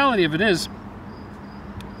 But the reality of it is,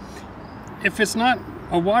 if it's not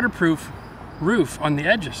a waterproof roof on the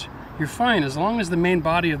edges, you're fine as long as the main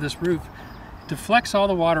body of this roof deflects all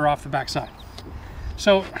the water off the backside.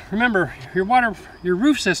 So remember, your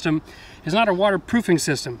roof system is not a waterproofing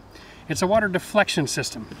system. It's a water deflection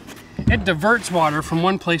system. It diverts water from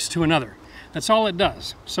one place to another. That's all it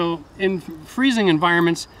does. So in freezing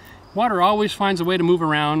environments, water always finds a way to move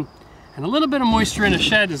around, and a little bit of moisture in a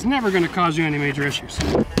shed is never going to cause you any major issues.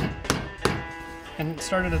 And it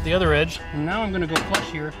started at the other edge, and now I'm going to go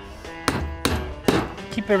flush here.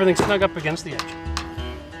 Keep everything snug up against the edge.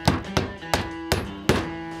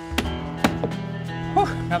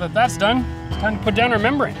 Whew, now that that's done, it's time to put down our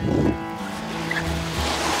membrane.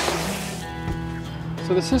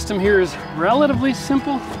 So the system here is relatively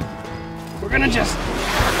simple. We're gonna just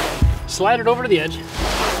slide it over to the edge.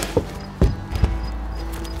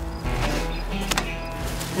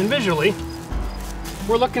 And visually,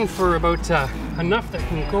 we're looking for about enough that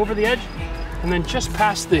can go over the edge and then just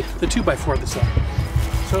past the 2x4 this side.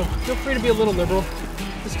 So feel free to be a little liberal.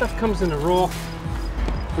 This stuff comes in a roll.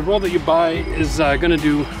 The roll that you buy is gonna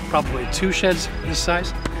do probably 2 sheds this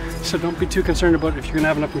size. So don't be too concerned about if you're gonna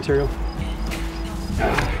have enough material.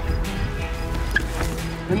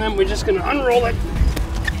 And then we're just gonna unroll it.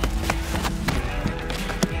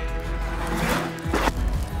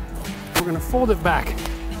 We're gonna fold it back.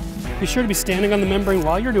 Be sure to be standing on the membrane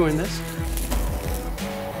while you're doing this.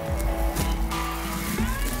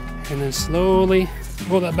 And then slowly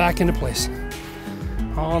pull that back into place,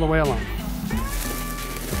 all the way along.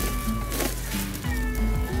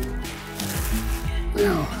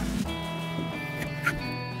 Now,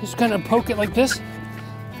 just kind of poke it like this.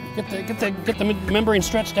 Get the membrane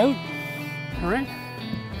stretched out. All right,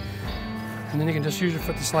 and then you can just use your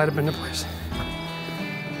foot to slide it into place.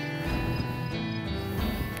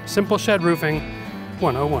 Simple shed roofing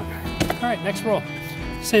 101. All right, next roll.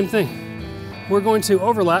 Same thing. We're going to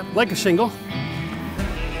overlap like a shingle.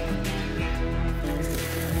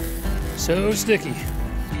 So sticky.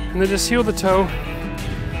 And then just seal the toe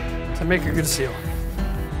to make a good seal.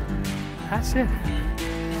 That's it.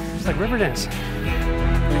 It's like river dance.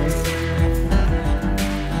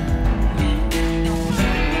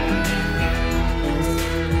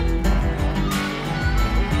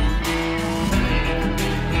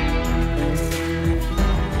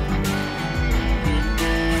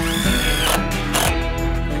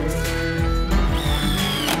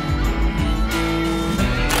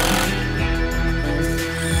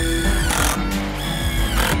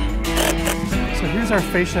 Our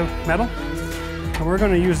fascia metal, and we're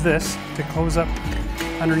going to use this to close up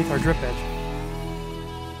underneath our drip edge.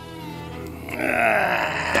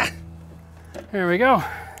 There we go.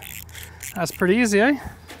 That's pretty easy, eh?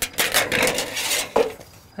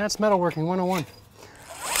 That's metalworking 101.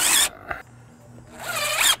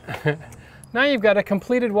 Now you've got a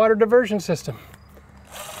completed water diversion system,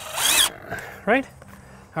 right?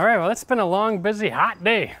 All right, well, it's been a long, busy, hot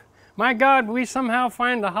day. My God, we somehow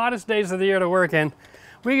find the hottest days of the year to work in.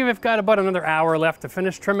 We've got about another hour left to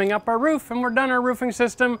finish trimming up our roof, and we're done our roofing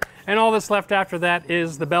system, and all that's left after that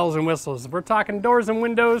is the bells and whistles. We're talking doors and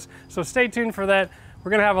windows, so stay tuned for that.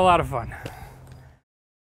 We're gonna have a lot of fun.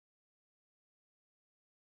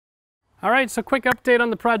 All right, so quick update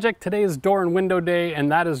on the project. Today is door and window day,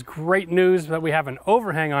 and that is great news that we have an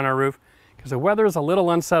overhang on our roof because the weather is a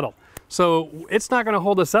little unsettled. So it's not gonna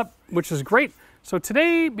hold us up, which is great. So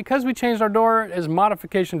today, because we changed our door, is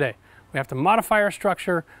modification day. We have to modify our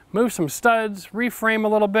structure, move some studs, reframe a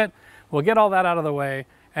little bit. We'll get all that out of the way,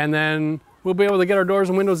 and then we'll be able to get our doors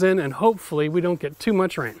and windows in, and hopefully we don't get too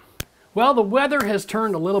much rain. Well, the weather has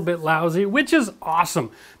turned a little bit lousy, which is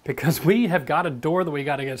awesome because we have got a door that we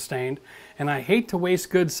got to get stained, and I hate to waste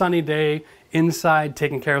good sunny day inside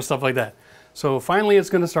taking care of stuff like that. So finally it's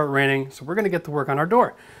going to start raining, so we're going to get to work on our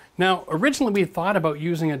door. Now, originally we thought about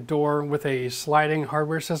using a door with a sliding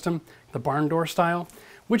hardware system, the barn door style,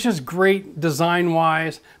 which is great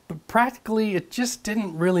design-wise, but practically it just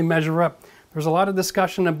didn't really measure up. There's a lot of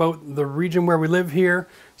discussion about the region where we live here.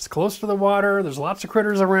 It's close to the water, there's lots of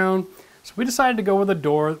critters around. So we decided to go with a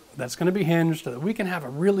door that's going to be hinged so that we can have a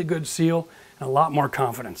really good seal and a lot more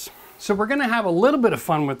confidence. So we're going to have a little bit of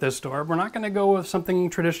fun with this door. We're not going to go with something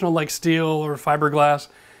traditional like steel or fiberglass.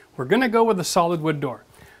 We're going to go with a solid wood door.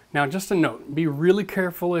 Now, just a note, be really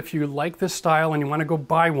careful if you like this style and you want to go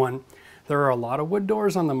buy one. There are a lot of wood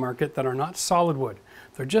doors on the market that are not solid wood.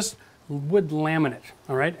 They're just wood laminate,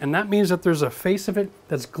 all right? And that means that there's a face of it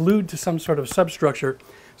that's glued to some sort of substructure,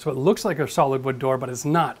 so it looks like a solid wood door, but it's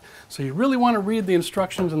not. So you really want to read the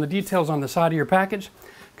instructions and the details on the side of your package,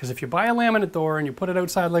 because if you buy a laminate door and you put it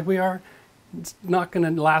outside like we are, it's not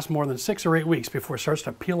going to last more than 6 or 8 weeks before it starts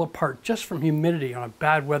to peel apart just from humidity on a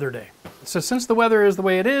bad weather day. So since the weather is the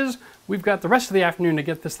way it is, we've got the rest of the afternoon to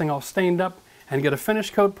get this thing all stained up and get a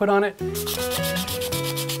finish coat put on it.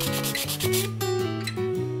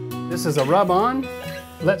 This is a rub on,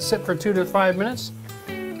 let sit for 2 to 5 minutes,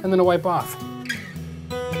 and then a wipe off.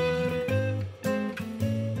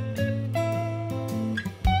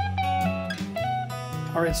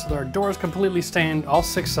 All right, so our door is completely stained, all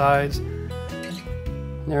 6 sides.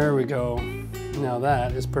 There we go. Now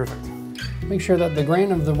that is perfect. Make sure that the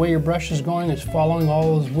grain of the way your brush is going is following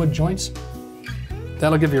all those wood joints.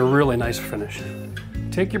 That'll give you a really nice finish.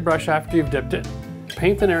 Take your brush after you've dipped it,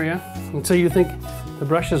 paint an area until you think the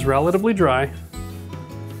brush is relatively dry,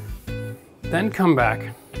 then come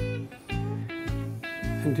back and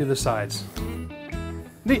do the sides.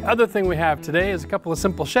 The other thing we have today is a couple of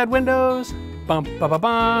simple shed windows. Bum, ba, ba,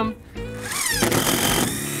 bum.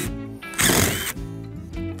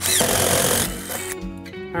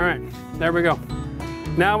 All right, there we go.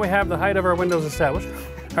 Now we have the height of our windows established.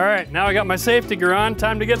 All right, now I got my safety gear on.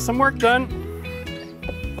 Time to get some work done.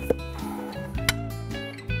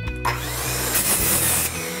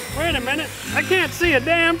 Wait a minute, I can't see a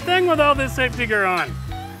damn thing with all this safety gear on.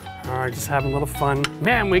 All right, just having a little fun.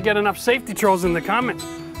 Man, we get enough safety trolls in the comments.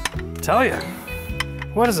 Tell ya,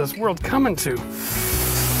 what is this world coming to?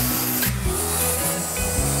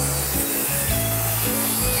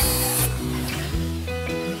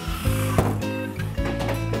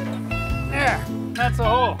 There, that's a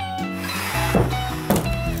hole.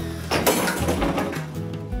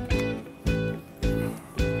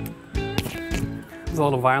 It's a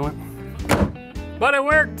little violent, but it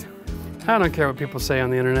worked. I don't care what people say on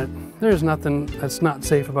the internet. There's nothing that's not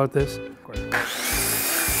safe about this.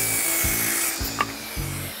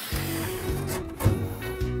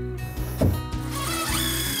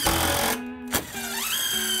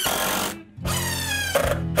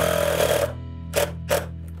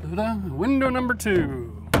 Window number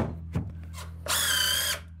 2.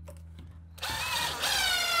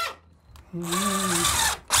 There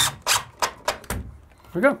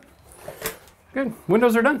we go. Good,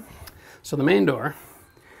 windows are done. So the main door,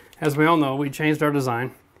 as we all know, we changed our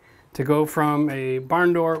design to go from a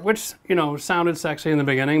barn door, which, you know, sounded sexy in the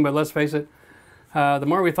beginning, but let's face it, the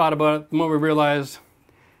more we thought about it, the more we realized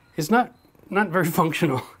it's not very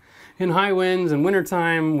functional. In high winds and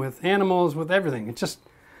wintertime, with animals, with everything, it's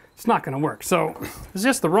not gonna work. So it's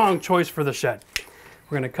just the wrong choice for the shed.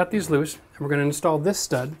 We're gonna cut these loose and we're gonna install this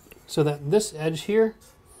stud so that this edge here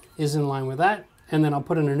is in line with that. And then I'll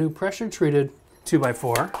put in a new pressure treated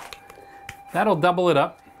 2x4. That'll double it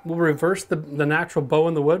up. We'll reverse the natural bow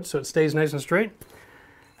in the wood so it stays nice and straight.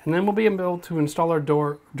 And then we'll be able to install our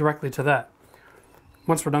door directly to that.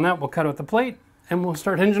 Once we're done that, we'll cut out the plate and we'll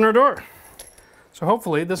start hinging our door. So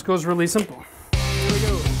hopefully this goes really simple. Here we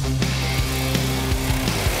go.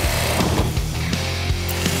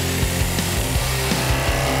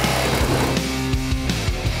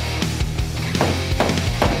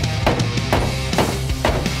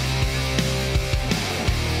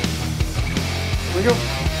 Here we go.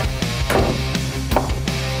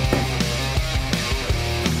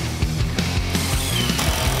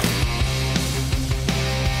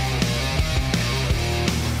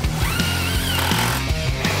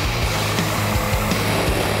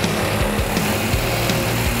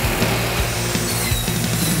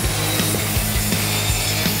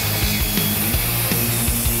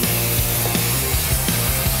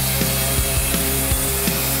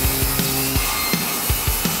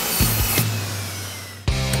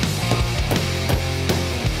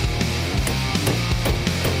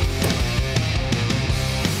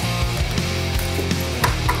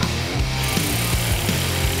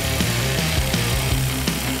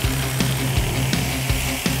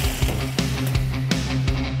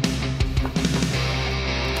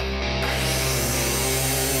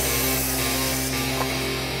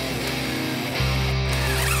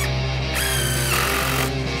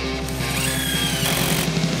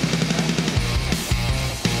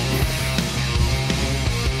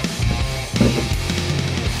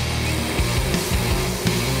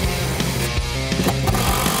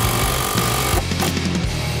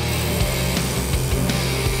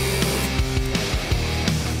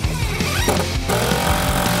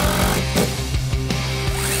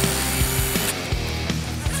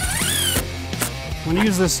 I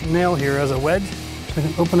use this nail here as a wedge. I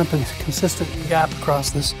can open up a consistent gap across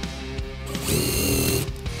this.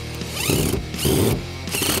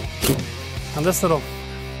 Now this little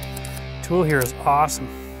tool here is awesome.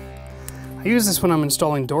 I use this when I'm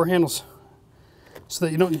installing door handles so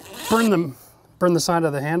that you don't burn the side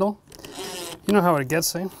of the handle. You know how it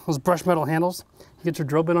gets, eh? Those brush metal handles. You get your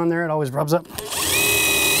drill bit on there, it always rubs up.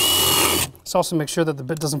 This also makes sure that the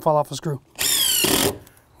bit doesn't fall off a screw.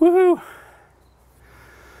 Woohoo!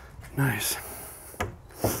 Nice.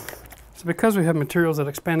 So because we have materials that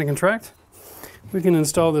expand and contract, we can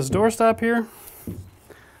install this door stop here. And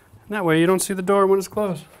that way you don't see the door when it's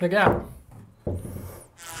closed, the gap.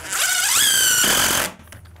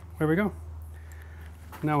 There we go.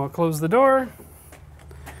 Now I'll close the door.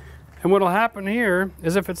 And what'll happen here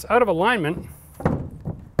is if it's out of alignment,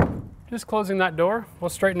 just closing that door will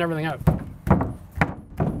straighten everything out.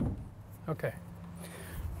 Okay.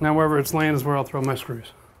 Now wherever it's laying is where I'll throw my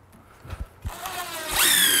screws.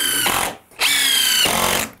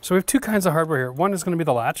 So we have two kinds of hardware here. One is going to be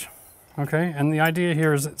the latch, okay? And the idea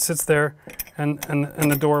here is it sits there and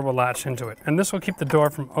the door will latch into it. And this will keep the door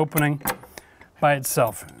from opening by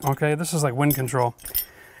itself, okay? This is like wind control.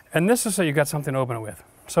 And this is so you got something to open it with.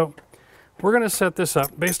 So we're going to set this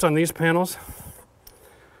up based on these panels,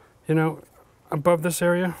 you know, above this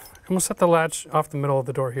area. And we'll set the latch off the middle of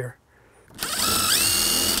the door here.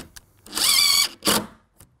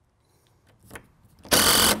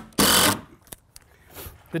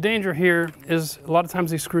 The danger here is a lot of times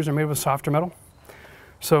these screws are made with softer metal.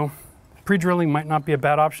 So pre-drilling might not be a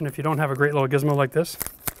bad option if you don't have a great little gizmo like this.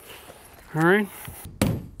 All right.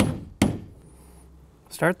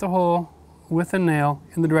 Start the hole with a nail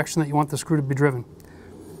in the direction that you want the screw to be driven.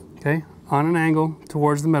 Okay, on an angle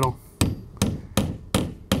towards the middle.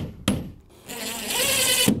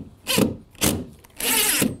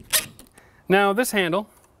 Now this handle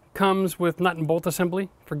comes with nut and bolt assembly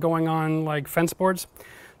for going on like fence boards.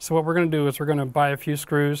 So what we're going to do is we're going to buy a few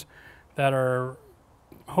screws that are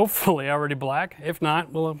hopefully already black. If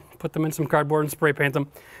not, we'll put them in some cardboard and spray paint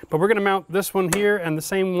them. But we're going to mount this one here and the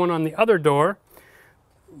same one on the other door.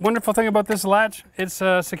 Wonderful thing about this latch, it's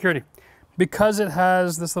security. Because it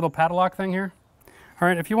has this little padlock thing here. All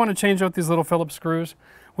right, if you want to change out these little Phillips screws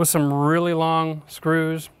with some really long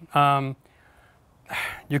screws,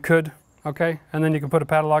 you could, okay? And then you can put a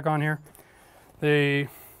padlock on here.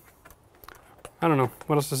 I don't know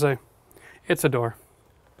what else to say. It's a door.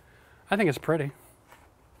 I think it's pretty.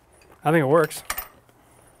 I think it works.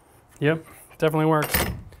 Yep, definitely works.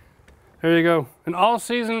 There you go. An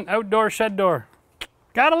all-season outdoor shed door.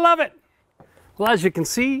 Gotta love it. Well, as you can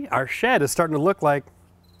see, our shed is starting to look like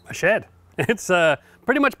a shed. It's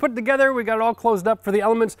pretty much put together. We got it all closed up for the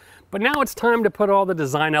elements, but now it's time to put all the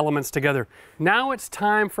design elements together. Now it's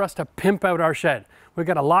time for us to pimp out our shed. We've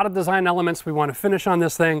got a lot of design elements we want to finish on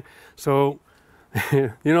this thing. So,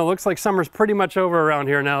 you know, it looks like summer's pretty much over around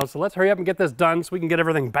here now. So let's hurry up and get this done so we can get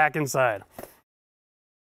everything back inside.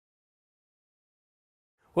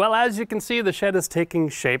 Well, as you can see, the shed is taking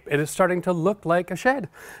shape. It is starting to look like a shed.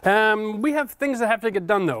 We have things that have to get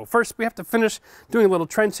done though. First, we have to finish doing a little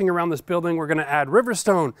trenching around this building. We're gonna add river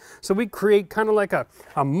stone. So we create kind of like a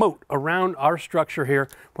moat around our structure here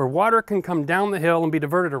where water can come down the hill and be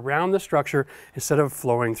diverted around the structure instead of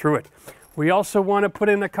flowing through it. We also want to put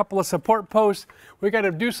in a couple of support posts. We got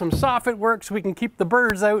to do some soffit work so we can keep the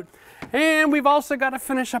birds out. And we've also got to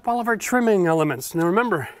finish up all of our trimming elements. Now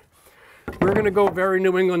remember, we're going to go very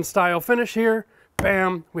New England style finish here.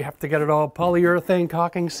 Bam, we have to get it all polyurethane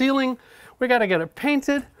caulking ceiling. We got to get it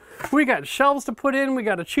painted. We got shelves to put in. We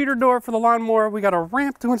got a cheater door for the lawnmower. We got a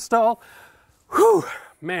ramp to install. Whew,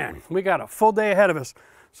 man, we got a full day ahead of us.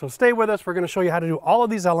 So stay with us. We're going to show you how to do all of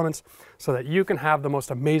these elements so that you can have the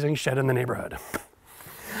most amazing shed in the neighborhood.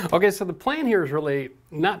 Okay, so the plan here is really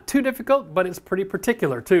not too difficult, but it's pretty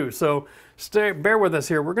particular too. So bear with us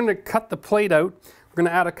here. We're going to cut the plate out. We're going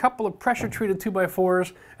to add a couple of pressure treated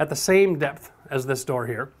 2x4s at the same depth as this door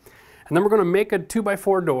here. And then we're going to make a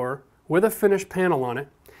 2x4 door with a finished panel on it.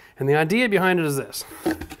 And the idea behind it is this.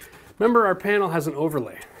 Remember, our panel has an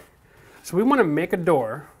overlay. So we want to make a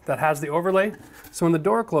door that has the overlay. So when the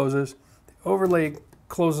door closes, the overlay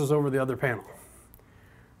closes over the other panel.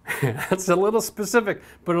 That's a little specific,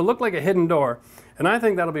 but it'll look like a hidden door. And I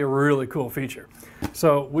think that'll be a really cool feature.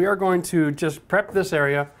 So we are going to just prep this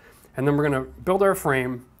area, and then we're going to build our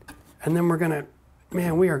frame, and then we're going to,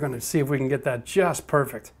 man, we are going to see if we can get that just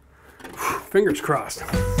perfect. Fingers crossed.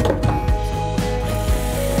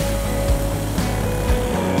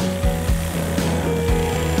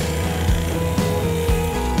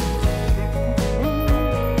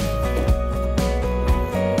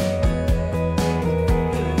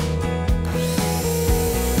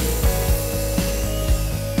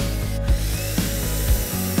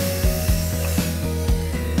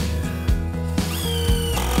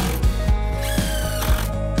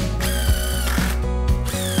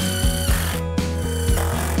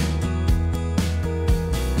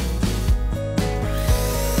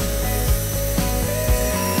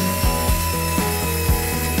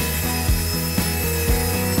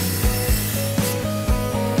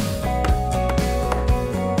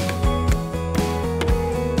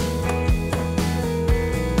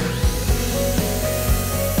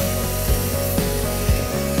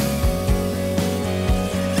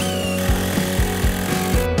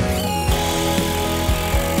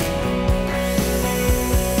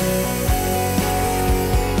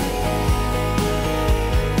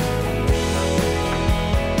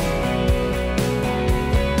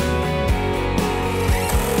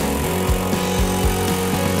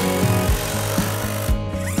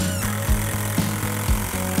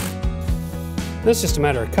 This is just a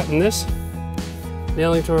matter of cutting this,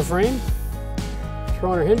 nailing to our frame,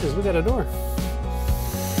 throwing our hinges. We got a door.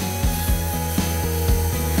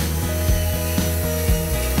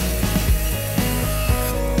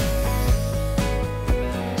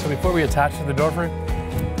 So before we attach to the door frame,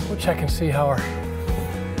 we'll check and see how our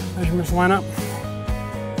measurements line up.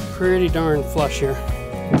 Pretty darn flush here.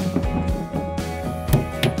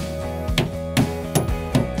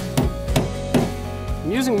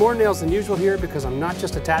 I'm using more nails than usual here because I'm not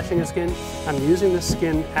just attaching a skin, I'm using this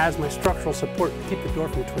skin as my structural support to keep the door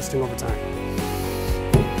from twisting over time.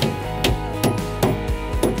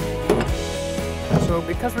 So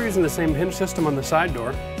because we're using the same hinge system on the side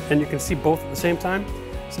door, and you can see both at the same time,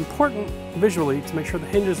 it's important visually to make sure the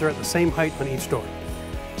hinges are at the same height on each door.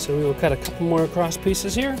 So we will cut a couple more cross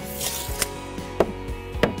pieces here.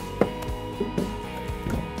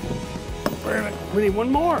 We need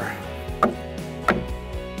one more.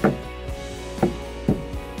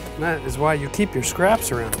 And that is why you keep your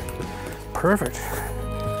scraps around. Perfect.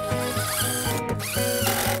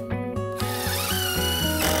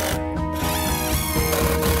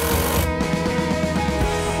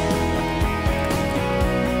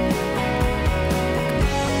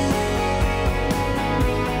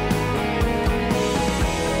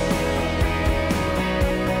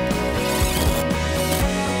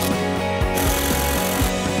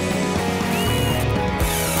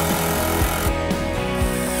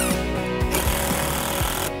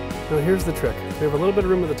 Now here's the trick. We have a little bit of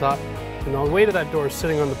room at the top, and the weight of that door is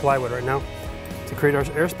sitting on the plywood right now to create our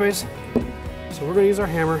airspace. So we're going to use our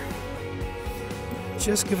hammer,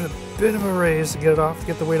 just give it a bit of a raise to get it off, to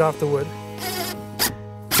get the weight off the wood.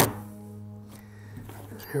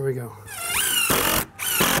 Here we go.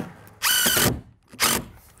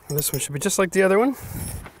 And this one should be just like the other one.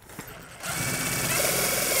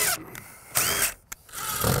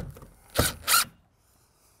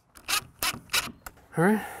 All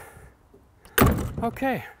right.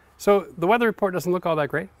 Okay, so the weather report doesn't look all that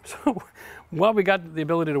great. So while we got the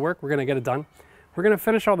ability to work, we're gonna get it done. We're gonna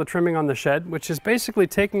finish all the trimming on the shed, which is basically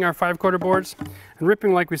taking our 5/4 boards and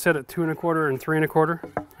ripping, like we said, at 2 1/4 and 3 1/4,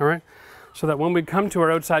 all right? So that when we come to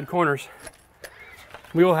our outside corners,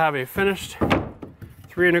 we will have a finished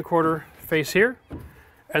 3 1/4 face here,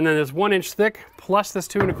 and then this 1 inch thick plus this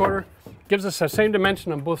 2 1/4 gives us the same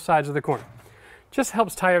dimension on both sides of the corner. Just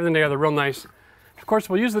helps tie everything together real nice. Of course,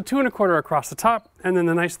 we'll use the 2 1/4 across the top and then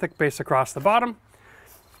the nice thick base across the bottom.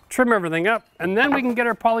 Trim everything up, and then we can get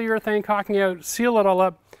our polyurethane caulking out, seal it all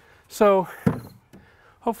up. So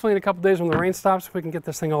hopefully in a couple days when the rain stops, we can get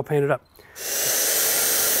this thing all painted up.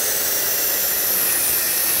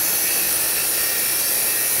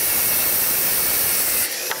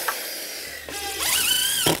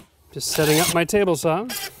 Just setting up my table saw.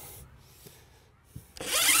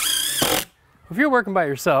 If you're working by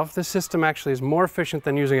yourself, this system actually is more efficient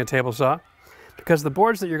than using a table saw because the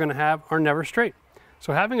boards that you're going to have are never straight.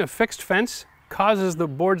 So having a fixed fence causes the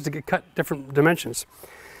boards to get cut different dimensions.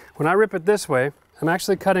 When I rip it this way, I'm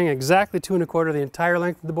actually cutting exactly 2 1/4 the entire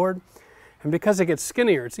length of the board, and because it gets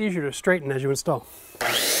skinnier, it's easier to straighten as you install.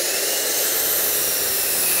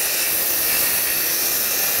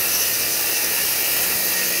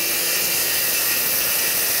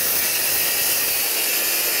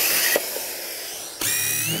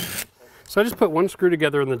 So I just put one screw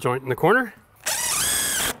together in the joint in the corner,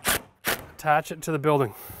 attach it to the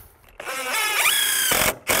building.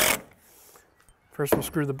 First we'll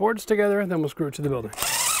screw the boards together, then we'll screw it to the building.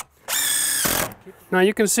 Now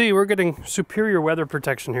you can see we're getting superior weather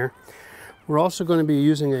protection here. We're also going to be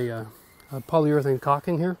using a polyurethane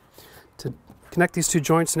caulking here to connect these two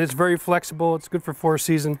joints, and it's very flexible, it's good for 4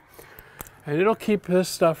 season, and it'll keep this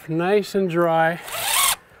stuff nice and dry.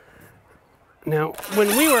 Now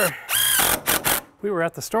when we were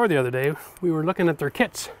at the store the other day, we were looking at their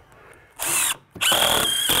kits.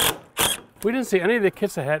 We didn't see any of the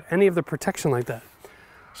kits that had any of the protection like that.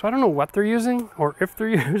 So I don't know what they're using or if they're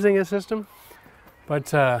using a system, but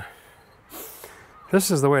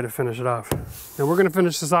this is the way to finish it off. Now we're gonna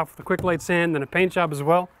finish this off with a quick light sand and a paint job as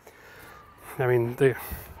well. I mean, the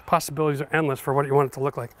possibilities are endless for what you want it to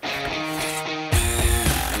look like.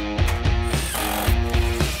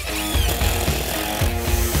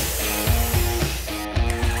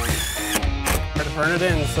 Burn it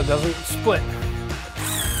in so it doesn't split.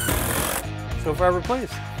 So far we're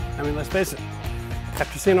pleased. I mean, let's face it,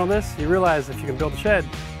 after seeing all this, you realize if you can build a shed,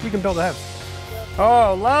 you can build a house.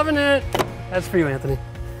 Oh, loving it. That's for you, Anthony.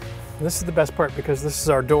 And this is the best part because this is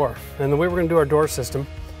our door. And the way we're gonna do our door system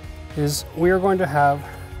is we are going to have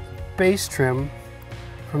base trim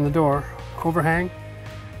from the door, overhang,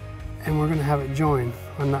 and we're gonna have it join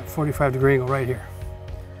on that 45-degree angle right here.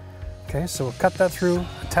 Okay, so we'll cut that through,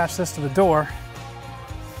 attach this to the door,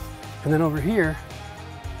 and then over here,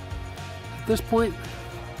 at this point,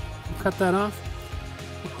 we'll cut that off.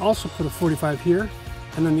 We'll also put a 45 here,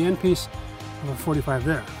 and then the end piece of a 45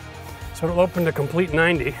 there. So it'll open to complete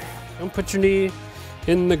 90. Don't put your knee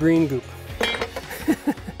in the green goop.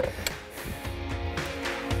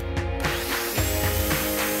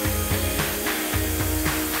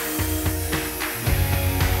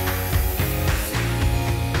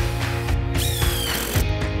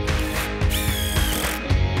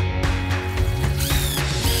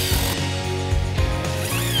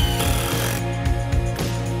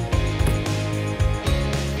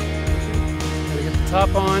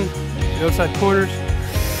 Top on, the outside corners.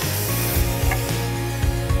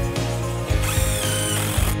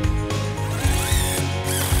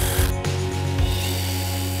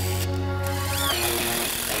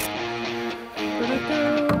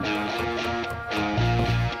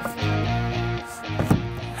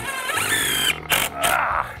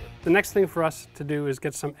 The next thing for us to do is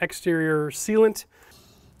get some exterior sealant.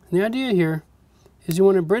 And the idea here is you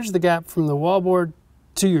want to bridge the gap from the wallboard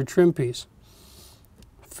to your trim piece.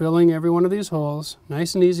 Filling every one of these holes,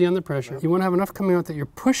 nice and easy on the pressure. You want to have enough coming out that you're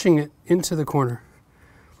pushing it into the corner.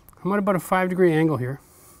 I'm at about a 5-degree angle here.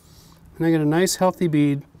 And I get a nice healthy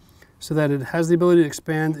bead so that it has the ability to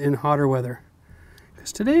expand in hotter weather.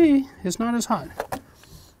 Because today is not as hot.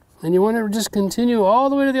 And you want to just continue all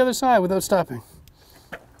the way to the other side without stopping.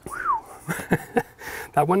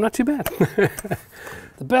 That one not too bad.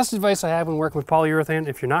 The best advice I have when working with polyurethane,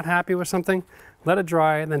 if you're not happy with something, let it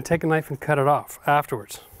dry and then take a knife and cut it off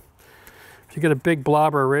afterwards. If you get a big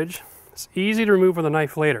blob or a ridge, it's easy to remove with a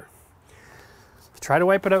knife later. Try to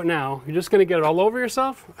wipe it out now. You're just going to get it all over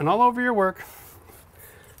yourself and all over your work.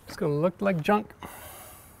 It's going to look like junk.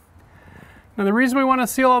 Now the reason we want to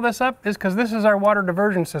seal all this up is because this is our water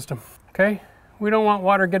diversion system. Okay? We don't want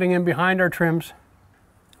water getting in behind our trims.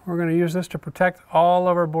 We're going to use this to protect all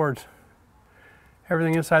of our boards.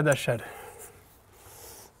 Everything inside that shed.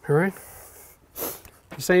 All right?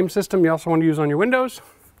 The same system you also want to use on your windows.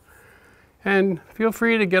 And feel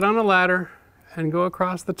free to get on a ladder and go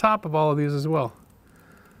across the top of all of these as well.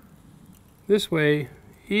 This way,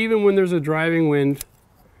 even when there's a driving wind,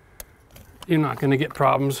 you're not going to get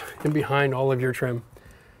problems in behind all of your trim.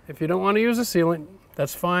 If you don't want to use a sealant,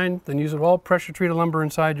 that's fine. Then use all pressure treated lumber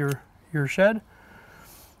inside your shed.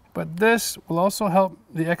 But this will also help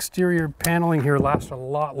the exterior paneling here last a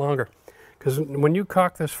lot longer. Because when you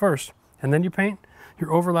caulk this first and then you paint,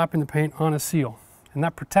 you're overlapping the paint on a seal. And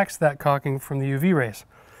that protects that caulking from the UV rays.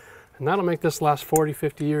 And that'll make this last 40,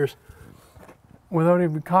 50 years without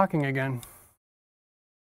even caulking again.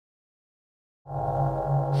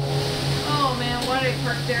 Oh man, why did I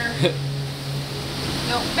park there?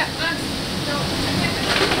 No, back, no.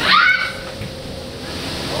 Ah!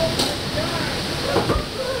 Oh my God.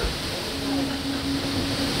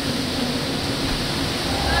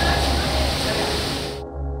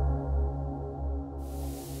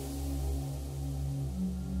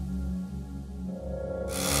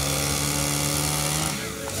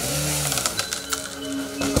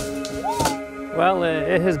 Well,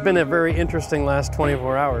 it has been a very interesting last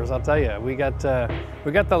 24 hours, I'll tell you. We got the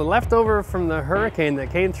leftover from the hurricane that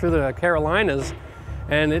came through the Carolinas,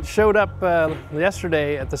 and it showed up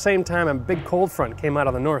yesterday at the same time a big cold front came out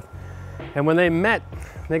of the north. And when they met,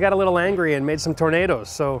 they got a little angry and made some tornadoes.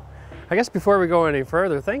 So I guess before we go any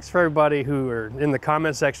further, thanks for everybody who are in the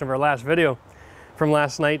comment section of our last video from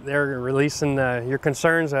last night. They're releasing your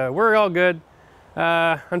concerns. We're all good.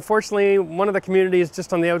 Unfortunately, one of the communities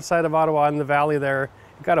just on the outside of Ottawa in the valley there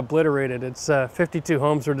got obliterated. It's 52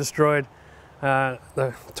 homes were destroyed.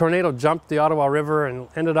 The tornado jumped the Ottawa River and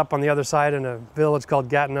ended up on the other side in a village called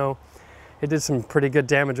Gatineau. It did some pretty good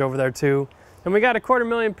damage over there too. And we got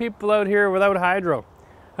 250,000 people out here without hydro.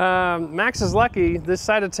 Max is lucky. This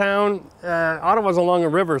side of town, Ottawa's along a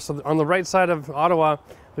river, so on the right side of Ottawa,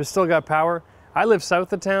 we've still got power. I live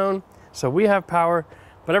south of town, so we have power.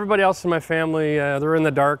 But everybody else in my family, they're in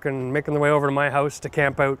the dark and making their way over to my house to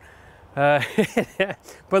camp out. But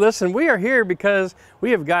listen, we are here because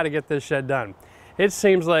we have got to get this shed done. It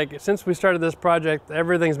seems like since we started this project,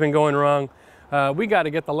 everything's been going wrong. We got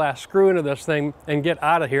to get the last screw into this thing and get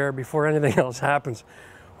out of here before anything else happens.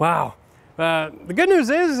 Wow. The good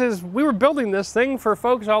news is we were building this thing for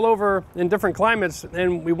folks all over in different climates,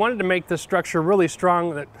 and we wanted to make this structure really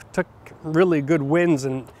strong that took really good winds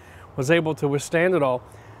and was able to withstand it all.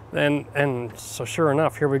 And so sure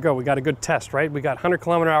enough, here we go. We got a good test, right? We got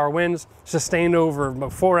 100-kilometer-hour winds sustained over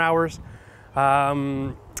about 4 hours. I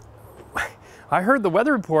heard the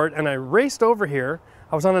weather report and I raced over here.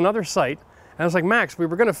 I was on another site, and I was like, Max, we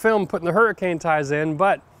were gonna film putting the hurricane ties in,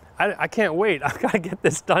 but I can't wait. I've gotta get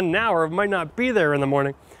this done now or it might not be there in the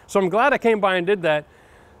morning. So I'm glad I came by and did that.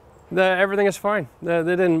 Everything is fine. They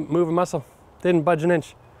didn't move a muscle, didn't budge an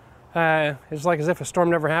inch. It's like as if a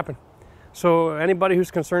storm never happened. So anybody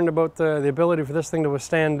who's concerned about the ability for this thing to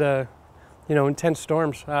withstand you know, intense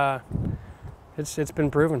storms, it's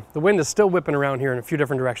been proven. The wind is still whipping around here in a few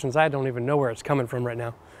different directions. I don't even know where it's coming from right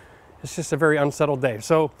now. It's just a very unsettled day.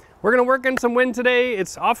 So we're gonna work in some wind today.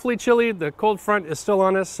 It's awfully chilly. The cold front is still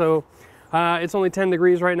on us, so it's only 10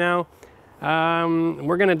 degrees right now.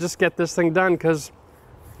 We're gonna just get this thing done because,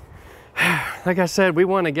 like I said, we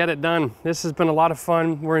wanna get it done. This has been a lot of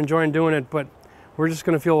fun. We're enjoying doing it, but we're just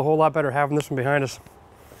gonna feel a whole lot better having this one behind us.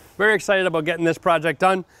 Very excited about getting this project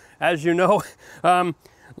done, as you know.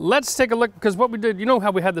 Let's take a look, because what we did, you know how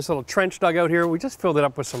we had this little trench dug out here? We just filled it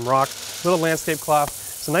up with some rock, little landscape cloth.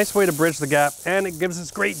 It's a nice way to bridge the gap, and it gives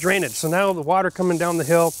us great drainage. So now the water coming down the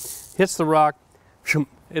hill hits the rock,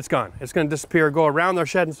 it's gone. It's gonna disappear, go around our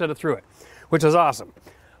shed instead of through it, which is awesome.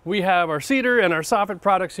 We have our cedar and our soffit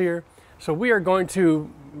products here. So we are going to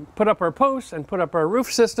put up our posts and put up our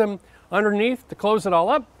roof system underneath to close it all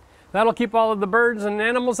up. That'll keep all of the birds and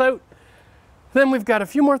animals out. Then we've got a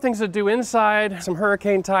few more things to do inside, some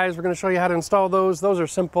hurricane ties. We're gonna show you how to install those. Those are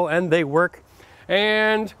simple and they work.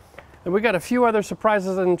 And we got a few other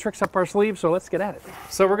surprises and tricks up our sleeve, so let's get at it.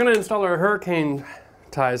 So we're gonna install our hurricane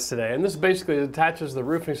ties today. And this basically attaches the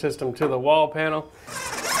roofing system to the wall panel.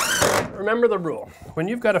 Remember the rule, when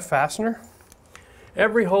you've got a fastener,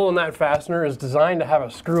 every hole in that fastener is designed to have a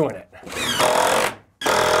screw in it.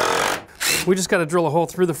 We just gotta drill a hole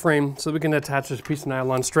through the frame so we can attach this piece of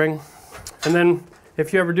nylon string. And then,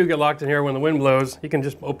 if you ever do get locked in here when the wind blows, you can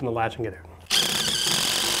just open the latch and get out.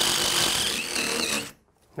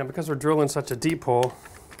 Now, because we're drilling such a deep hole,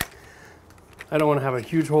 I don't want to have a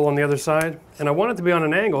huge hole on the other side, and I want it to be on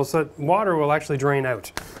an angle so that water will actually drain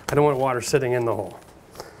out. I don't want water sitting in the hole.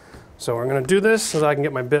 So we're going to do this so that I can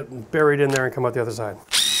get my bit buried in there and come out the other side.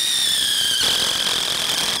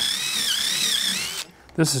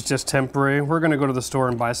 This is just temporary. We're going to go to the store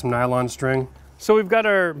and buy some nylon string. So we've got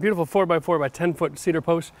our beautiful 4x4 by 10 foot cedar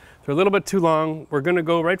posts. They're a little bit too long. We're gonna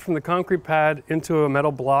go right from the concrete pad into a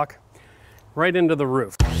metal block, right into the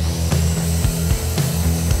roof.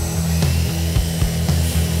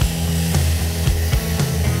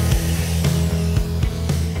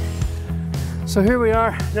 So here we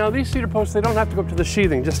are. Now these cedar posts, they don't have to go up to the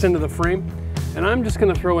sheathing, just into the frame. And I'm just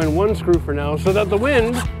gonna throw in one screw for now so that the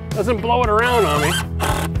wind doesn't blow it around on me.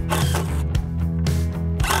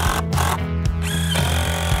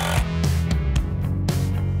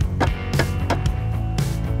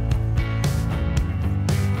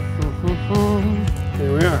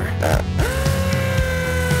 Here we are.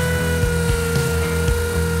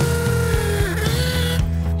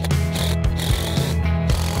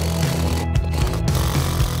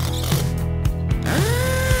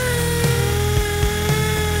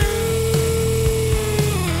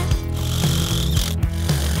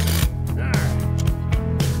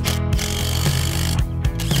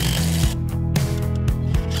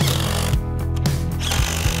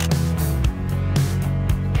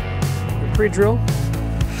 Pre-drill.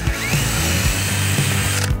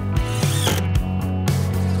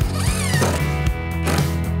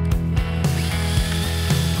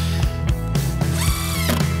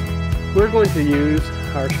 We're going to use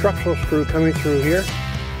our structural screw coming through here,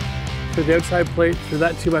 through the outside plate, through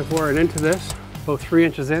that 2x4 and into this, about 3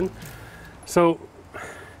 inches in. So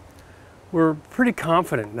we're pretty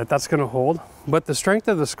confident that that's going to hold, but the strength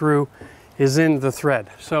of the screw is in the thread.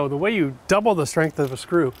 So the way you double the strength of a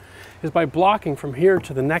screw is by blocking from here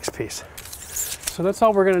to the next piece. So that's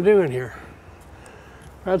all we're going to do in here.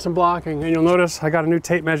 Add some blocking, and you'll notice I got a new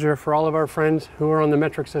tape measure for all of our friends who are on the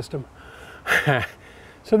metric system.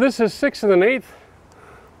 So this is 6 1/8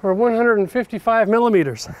 or 155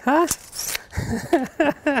 millimeters. Huh?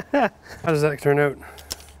 How does that turn out?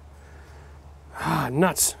 Ah,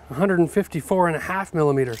 nuts, 154.5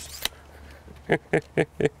 millimeters.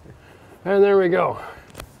 And there we go.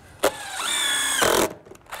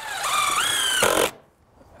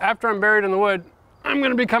 After I'm buried in the wood, I'm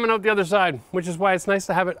gonna be coming out the other side, which is why it's nice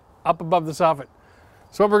to have it up above the soffit.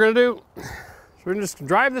 So what we're gonna do, is we're gonna just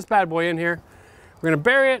drive this bad boy in here. We're gonna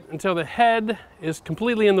bury it until the head is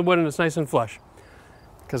completely in the wood and it's nice and flush,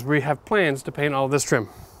 because we have plans to paint all this trim.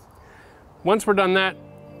 Once we're done that,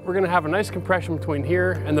 we're gonna have a nice compression between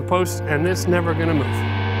here and the post, and it's never gonna move.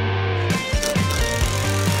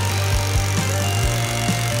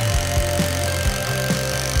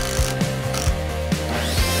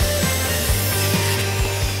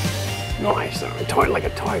 Nice, like a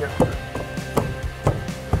tiger.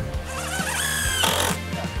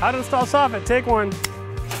 How to install soffit, take one.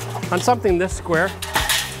 On something this square,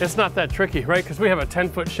 it's not that tricky, right? Because we have a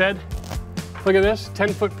 10-foot shed. Look at this,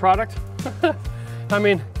 10-foot product. I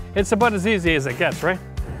mean, it's about as easy as it gets, right?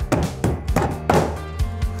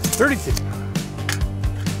 32.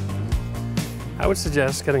 I would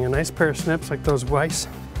suggest getting a nice pair of snips like those Weiss.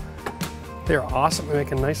 They're awesome at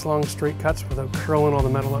making nice long straight cuts without curling all the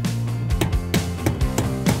metal up.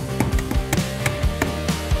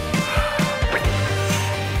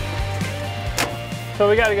 So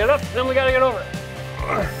we gotta get up, then we gotta get over.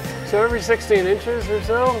 So every 16 inches or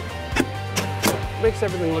so, makes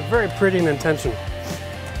everything look very pretty and intentional.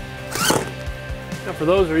 Now for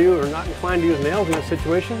those of you who are not inclined to use nails in this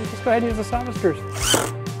situation, just go ahead and use the soffit screws.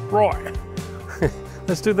 Roy.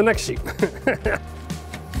 Let's do the next sheet.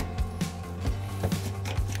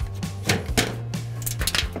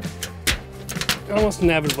 Almost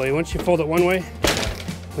inevitably, once you fold it one way,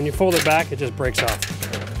 when you fold it back, it just breaks off.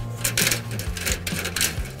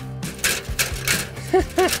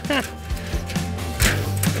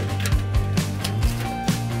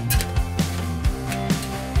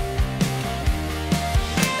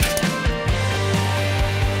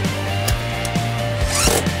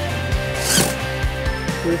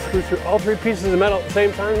 We screw through all three pieces of metal at the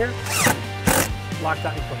same time here. Lock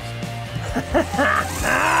that in place.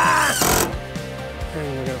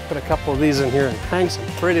 And we're gonna put a couple of these in here and hang some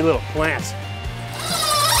pretty little plants.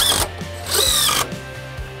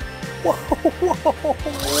 Whoa, whoa,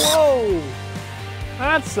 whoa!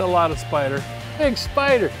 That's a lot of spider. Big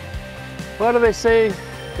spider. What do they say?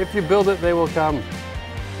 If you build it, they will come.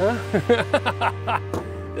 Huh?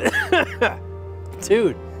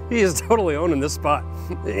 Dude, he is totally owning this spot.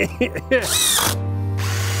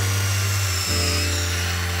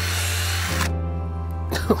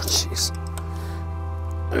 Oh, jeez.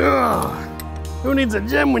 Who needs a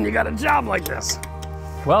gym when you got a job like this?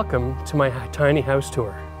 Welcome to my tiny house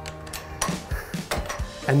tour.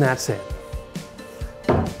 And that's it.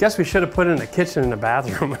 Guess we should have put in a kitchen and a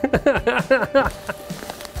bathroom.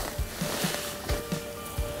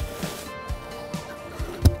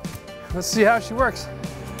 Let's see how she works.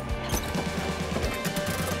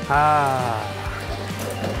 Ah,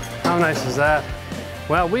 how nice is that?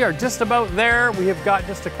 Well, we are just about there. We have got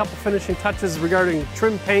just a couple finishing touches regarding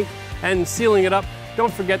trim paint and sealing it up.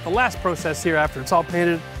 Don't forget the last process here after it's all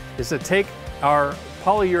painted is to take our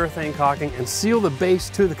polyurethane caulking and seal the base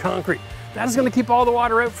to the concrete. That is going to keep all the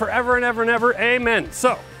water out forever and ever and ever. Amen.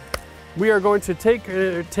 So we are going to take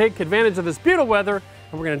advantage of this beautiful weather,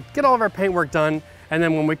 and we're going to get all of our paint work done. And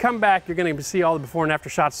then when we come back, you're going to see all the before and after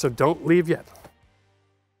shots. So don't leave yet.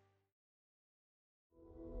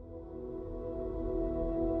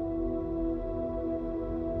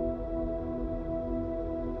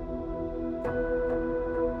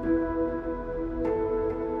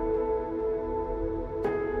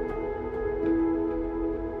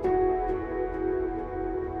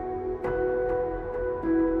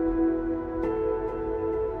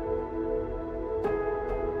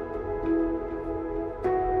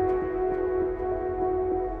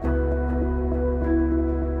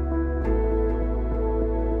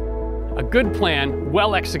 A good plan,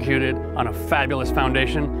 well executed on a fabulous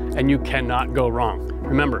foundation, and you cannot go wrong.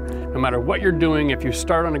 Remember, no matter what you're doing, if you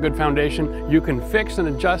start on a good foundation, you can fix and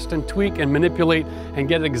adjust and tweak and manipulate and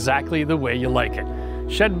get it exactly the way you like it.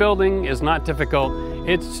 Shed building is not difficult,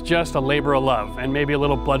 it's just a labor of love and maybe a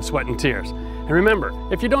little blood, sweat, and tears. And remember,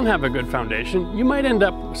 if you don't have a good foundation, you might end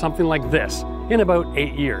up with something like this in about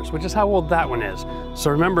 8 years, which is how old that one is. So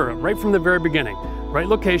remember, right from the very beginning, right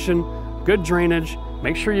location, good drainage,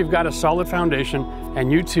 make sure you've got a solid foundation,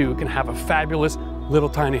 and you too can have a fabulous little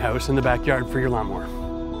tiny house in the backyard for your lawnmower.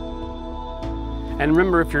 And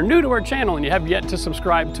remember, if you're new to our channel and you have yet to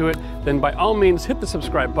subscribe to it, then by all means hit the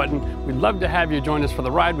subscribe button. We'd love to have you join us for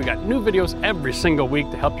the ride. We got new videos every single week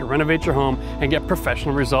to help you renovate your home and get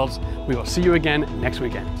professional results. We will see you again next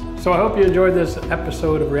weekend. So I hope you enjoyed this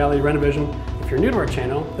episode of Reality Renovision. If you're new to our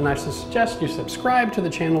channel, then I suggest you subscribe to the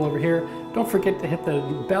channel over here. Don't forget to hit the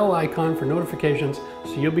bell icon for notifications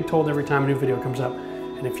so you'll be told every time a new video comes up.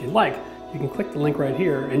 And if you'd like, you can click the link right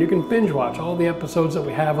here and you can binge watch all the episodes that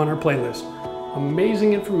we have on our playlist.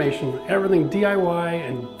 Amazing information, everything DIY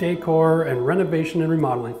and decor and renovation and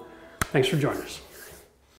remodeling. Thanks for joining us.